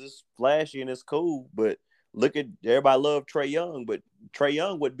 3-ball because it's flashy and it's cool. But look at everybody love Trae Young, but Trae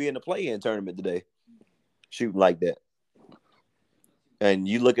Young would be in the play-in tournament today shooting like that. And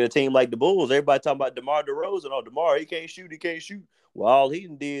you look at a team like the Bulls, everybody talking about DeMar DeRozan. Oh, DeMar, he can't shoot. Well, all he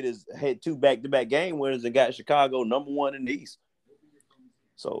did is had 2 back-to-back game winners and got Chicago number 1 in the East.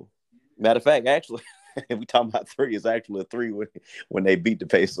 So, matter of fact, actually, we talking about 3. It's actually a 3 when they beat the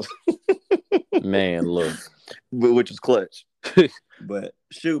Pacers. Man, look. Which is clutch. But,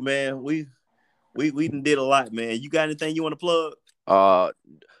 shoot, man, we done did a lot, man. You got anything you want to plug?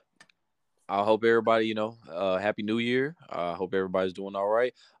 I hope everybody, Happy New Year. I hope everybody's doing all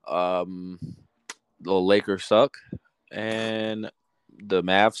right. The Lakers suck, and the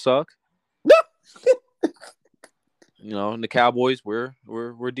Mavs suck. And the Cowboys, we're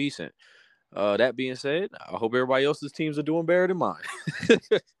decent. That being said, I hope everybody else's teams are doing better than mine.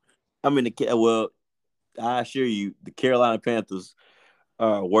 I assure you, the Carolina Panthers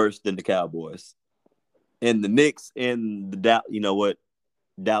are worse than the Cowboys, and the Knicks and the Dallas. You know what?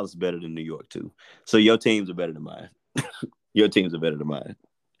 Dallas is better than New York, too. So your teams are better than mine. Your teams are better than mine.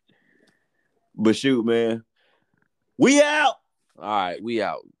 But shoot, man. We out. All right, we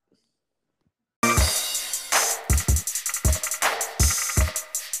out.